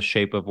 Avatar the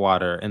Shape of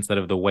Water instead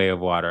of the Way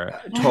of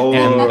Water. Totally.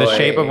 And the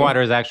Shape of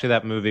Water is actually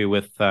that movie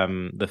with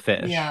the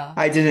fish. Yeah.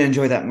 I didn't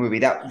enjoy that movie.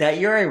 That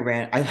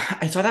year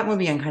I saw that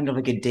movie on kind of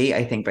like a date,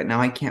 I think, but now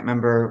I can't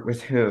remember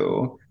with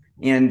who.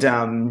 And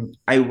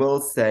I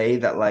will say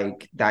that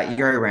like that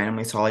year I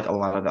randomly saw like a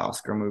lot of the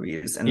Oscar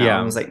movies, and that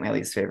one was like my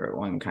least favorite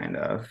one, kind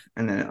of.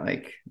 And then it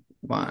like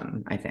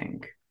won, I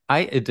think.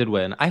 It did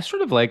win. I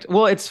sort of liked.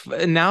 Well, it's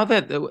now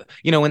that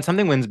when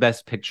something wins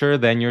Best Picture,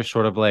 then you're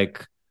sort of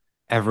like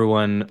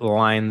everyone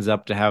lines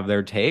up to have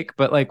their take.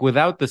 But like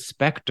without the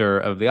specter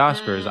of the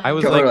Oscars, I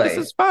was like, this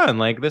is fun.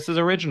 Like this is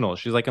original.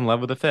 She's like in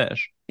love with a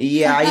fish.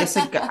 Yeah, I guess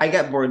I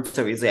get bored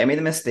so easily. I made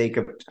the mistake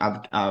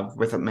of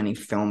with many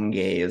film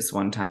gays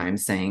one time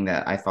saying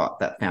that I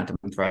thought that Phantom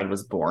Thread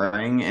was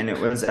boring, and it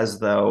was as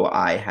though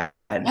I had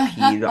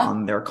peed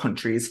on their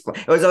country's flag.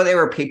 It was as though they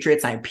were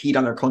patriots and I peed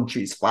on their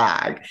country's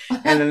flag.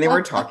 And then they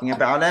were talking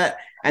about it.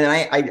 And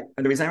then I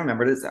the reason I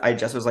remembered is I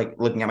just was like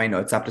looking at my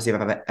notes app to see if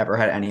I've ever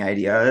had any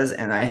ideas.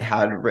 And I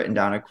had written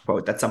down a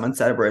quote that someone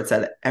said where it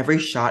said, "Every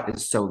shot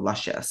is so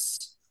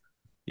luscious."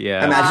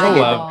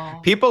 Yeah,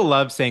 people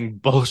love saying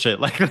bullshit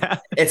like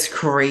that. It's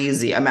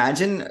crazy.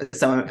 Imagine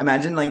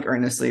like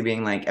earnestly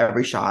being like,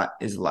 "Every shot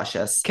is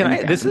luscious." But I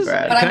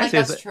think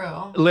that's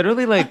true.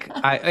 Literally, like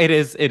it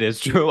is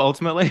true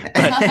ultimately.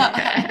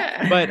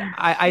 But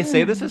I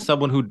say this as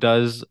someone who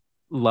does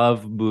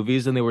love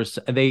movies, and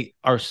they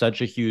are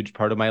such a huge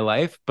part of my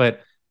life.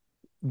 But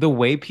the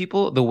way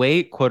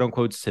quote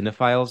unquote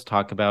cinephiles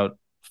talk about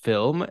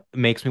film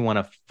makes me want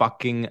to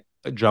fucking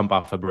jump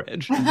off a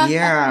bridge.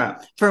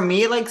 Yeah. For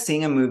me, like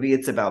seeing a movie,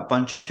 it's about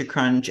bunch to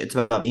crunch. It's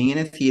about being in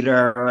a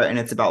theater, and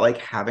it's about like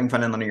having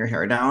fun and letting your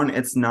hair down.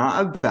 It's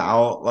not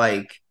about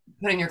like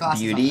putting your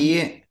glasses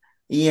beauty. On.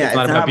 Yeah, it's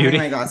not about putting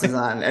my glasses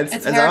on. It's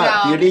hair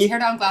about down, beauty. It's hair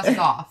down, glasses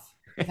off.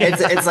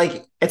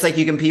 It's like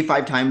you can pee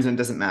 5 times and it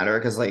doesn't matter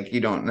because like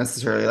you don't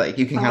necessarily like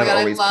you can kind of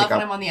always I love pick up.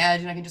 when I'm on the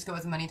edge and I can just go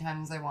as many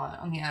times as I want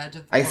on the edge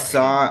of the I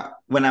saw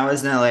when I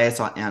was in LA, I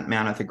saw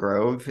Ant-Man at the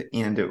Grove,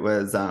 and it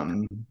was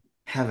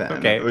heaven.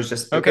 Okay, it was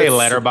just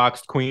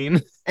letterboxed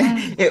queen.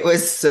 It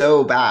was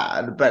so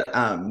bad, but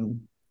I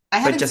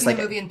haven't seen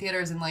a movie in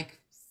theaters in like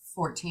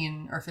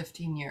 14 or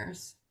 15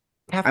 years.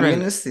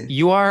 Catherine,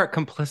 you are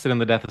complicit in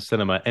the death of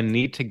cinema and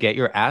need to get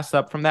your ass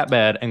up from that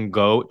bed and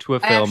go to a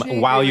film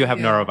while you have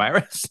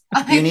norovirus.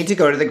 You need to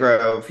go to the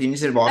Grove. You need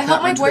to walk. I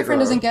hope my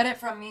boyfriend doesn't get it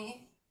from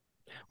me.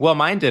 Well,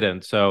 mine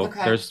didn't, so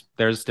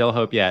there's still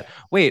hope yet.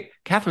 Wait,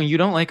 Catherine, you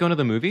don't like going to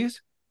the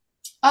movies?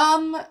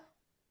 I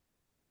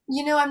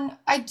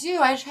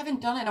do. I just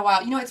haven't done it in a while.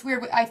 It's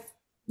weird.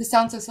 This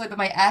sounds so silly, but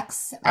my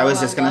ex. I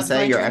was just gonna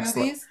say your ex.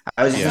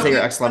 I was just gonna say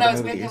your ex loved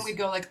movies. When I was with him, we'd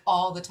go like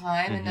all the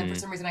time, and then for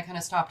some reason I kind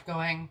of stopped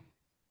going.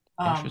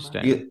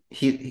 Interesting.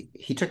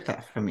 He took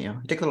that from you.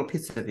 He took a little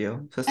piece of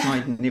you, so small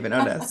you didn't even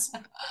notice.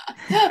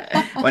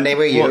 One day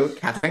were you,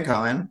 Catherine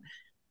Cohen.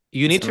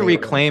 You need to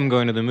reclaim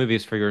going to the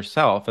movies for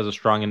yourself as a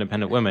strong,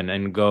 independent woman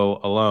and go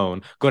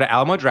alone. Go to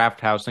Alamo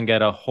Drafthouse and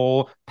get a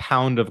whole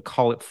pound of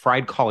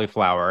fried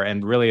cauliflower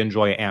and really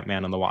enjoy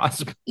Ant-Man and the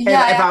Wasp.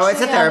 Yeah, if I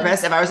was a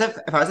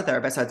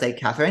therapist, I'd say,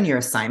 Catherine, your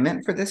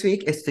assignment for this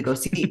week is to go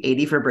see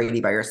 80 for Brady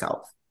by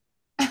yourself.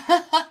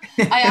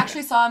 I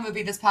actually saw a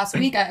movie this past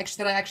week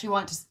that I actually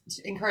want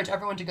to encourage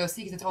everyone to go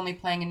see because it's only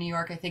playing in New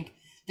York, I think,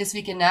 this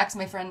week and next.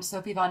 My friend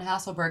Sophie von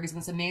Hasselberg is in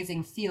this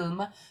amazing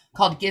film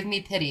called Give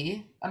Me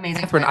Pity.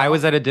 Amazing. Catherine, I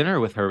was at a dinner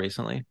with her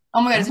recently.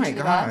 Oh my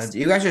god!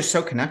 You guys are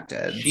so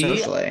connected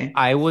socially.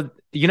 I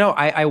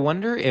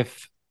wonder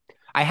if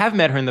I have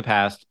met her in the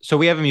past. So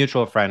we have a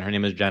mutual friend. Her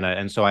name is Jenna,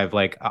 and so I've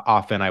like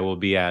often I will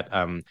be at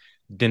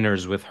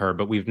dinners with her,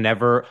 but we've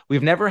never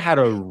had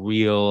a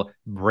real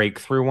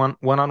breakthrough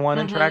one-on-one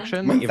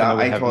interaction, even though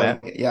we have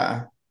met.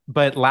 Yeah.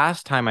 But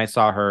last time I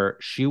saw her,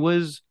 she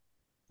was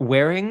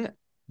wearing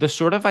the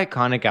sort of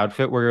iconic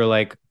outfit where you're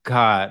like,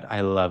 God,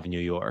 I love New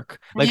York.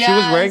 Like she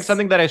was wearing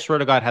something that I swear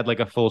to God had like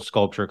a full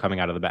sculpture coming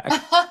out of the back.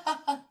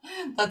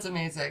 That's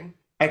amazing.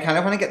 I kind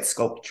of want to get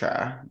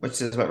Sculptra,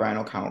 which is what Ryan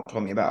O'Connell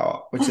told me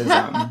about, which is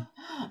I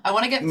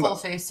want to get full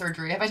face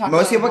surgery. Have I talked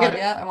most about people it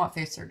yet? I want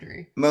face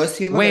surgery. Most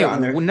people Wait, get it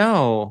on their...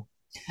 no.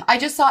 I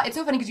just saw, it's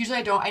so funny because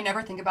usually I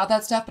never think about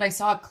that stuff, but I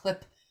saw a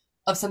clip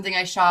of something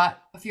I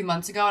shot a few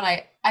months ago,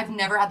 and I've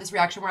never had this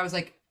reaction where I was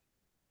like,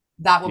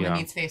 that woman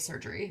needs face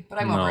surgery, but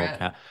I'm over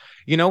it.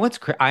 You know what's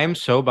I am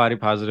so body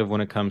positive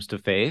when it comes to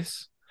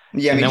face.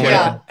 Yeah, me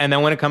too. And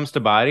then when it comes to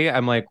body,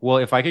 I'm like, well,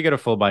 if I could get a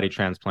full body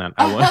transplant,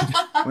 I would.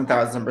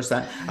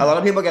 1000%. A lot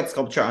of people get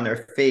Sculptra on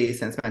their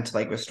face, and it's meant to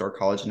like restore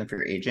collagen if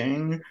you're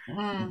aging.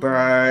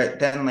 But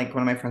then like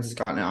one of my friends has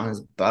gotten it on his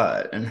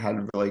butt and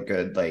had really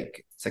good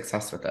like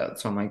success with it.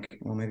 So I'm like,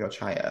 well, maybe I'll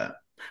try it.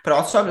 But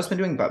also I've just been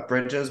doing butt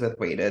bridges with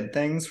weighted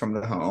things from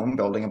the home,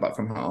 building a butt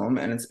from home,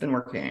 and it's been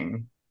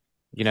working.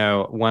 You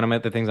know, one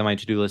of the things on my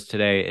to-do list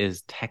today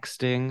is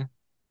texting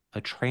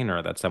a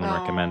trainer that someone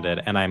recommended,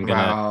 and I'm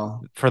gonna,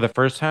 for the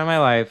first time in my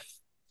life,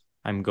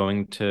 I'm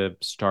going to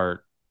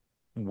start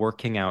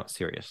working out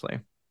seriously.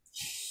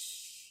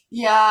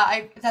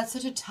 Yeah, that's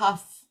such a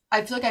tough.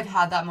 I feel like I've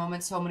had that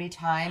moment so many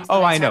times.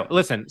 Oh, I know.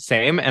 Listen,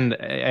 same, and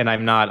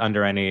I'm not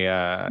under any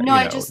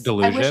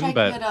delusion, I wish I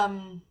but could,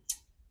 and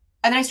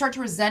then I start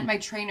to resent my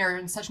trainer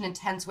in such an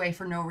intense way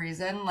for no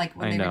reason. Like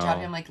when they reach out to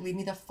me, I'm like, leave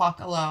me the fuck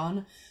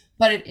alone.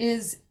 But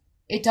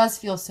it does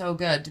feel so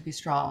good to be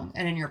strong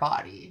and in your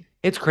body.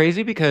 It's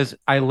crazy because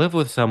I live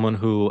with someone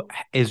who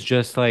is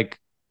just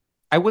like,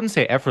 I wouldn't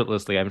say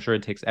effortlessly, I'm sure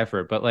it takes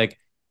effort, but like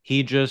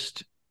he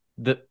just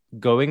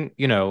going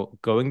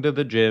to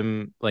the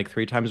gym like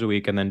 3 times a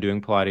week and then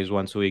doing Pilates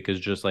once a week is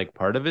just like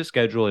part of his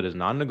schedule. It is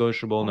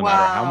non-negotiable no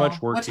matter how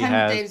much work he has. What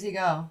time of day does he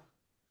go?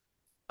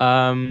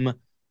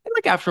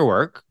 Like after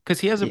work,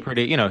 because he has a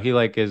pretty, he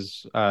like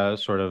is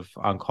sort of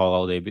on call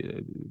all day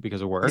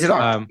because of work. He's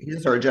a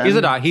surgeon.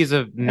 He's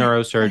a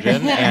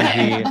neurosurgeon,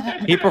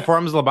 and he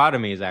performs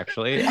lobotomies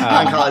actually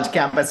on college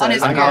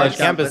campuses. On college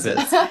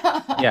campuses.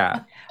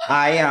 Yeah,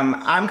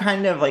 I'm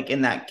kind of like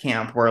in that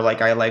camp where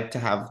like I like to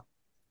have,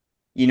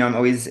 I'm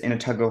always in a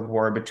tug of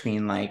war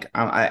between like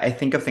I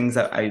think of things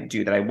that I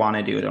do that I want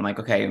to do, and I'm like,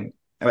 okay,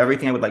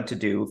 everything I would like to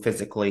do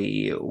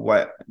physically,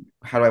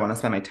 how do I want to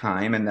spend my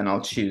time? And then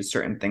I'll choose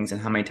certain things and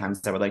how many times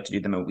I would like to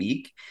do them a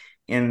week.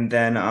 And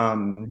then,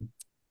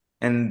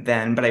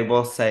 but I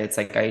will say it's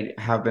like, I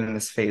have been in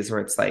this phase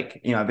where it's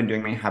like, I've been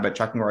doing my habit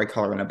tracking where I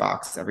color in a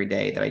box every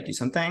day that I do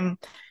something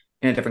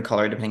in a different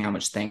color, depending on how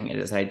much thing it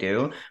is I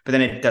do. But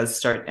then it does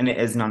start, and it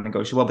is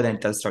non-negotiable, but then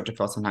it does start to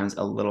feel sometimes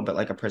a little bit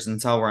like a prison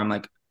cell where I'm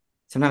like,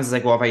 sometimes it's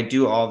like, well, if I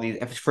do all these,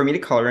 for me to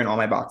color in all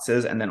my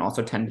boxes and then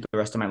also tend to the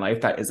rest of my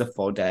life, that is a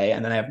full day.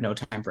 And then I have no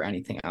time for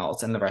anything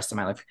else. And the rest of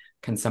my life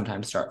can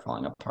sometimes start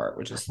falling apart,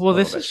 which is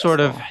this is sort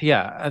of,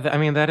 I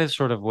mean, that is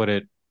sort of what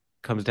it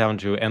comes down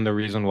to. And the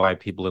reason why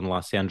people in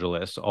Los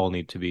Angeles all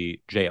need to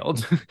be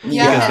jailed.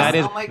 Yes.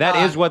 Because that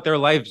is what their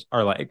lives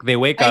are like. They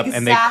wake up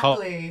and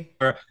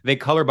they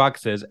color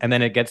boxes, and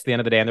then it gets to the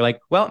end of the day and they're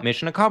like, well,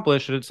 mission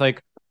accomplished. And it's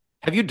like,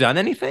 have you done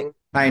anything?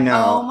 I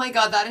know. Oh my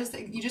God,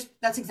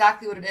 that's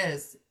exactly what it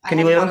is. Can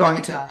you believe I'm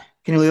going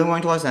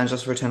to Los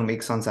Angeles for 10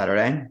 weeks on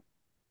Saturday?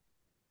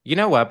 You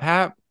know what,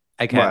 Pat?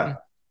 I can.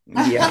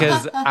 What? Yeah.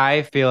 Because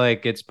I feel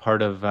like it's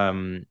part of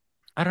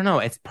I don't know,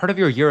 it's part of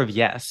your year of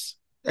yes.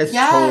 It's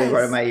totally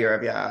part of my year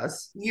of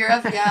yes. Year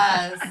of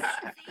yes.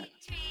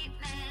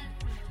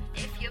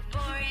 If you're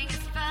boring as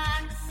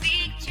fuck,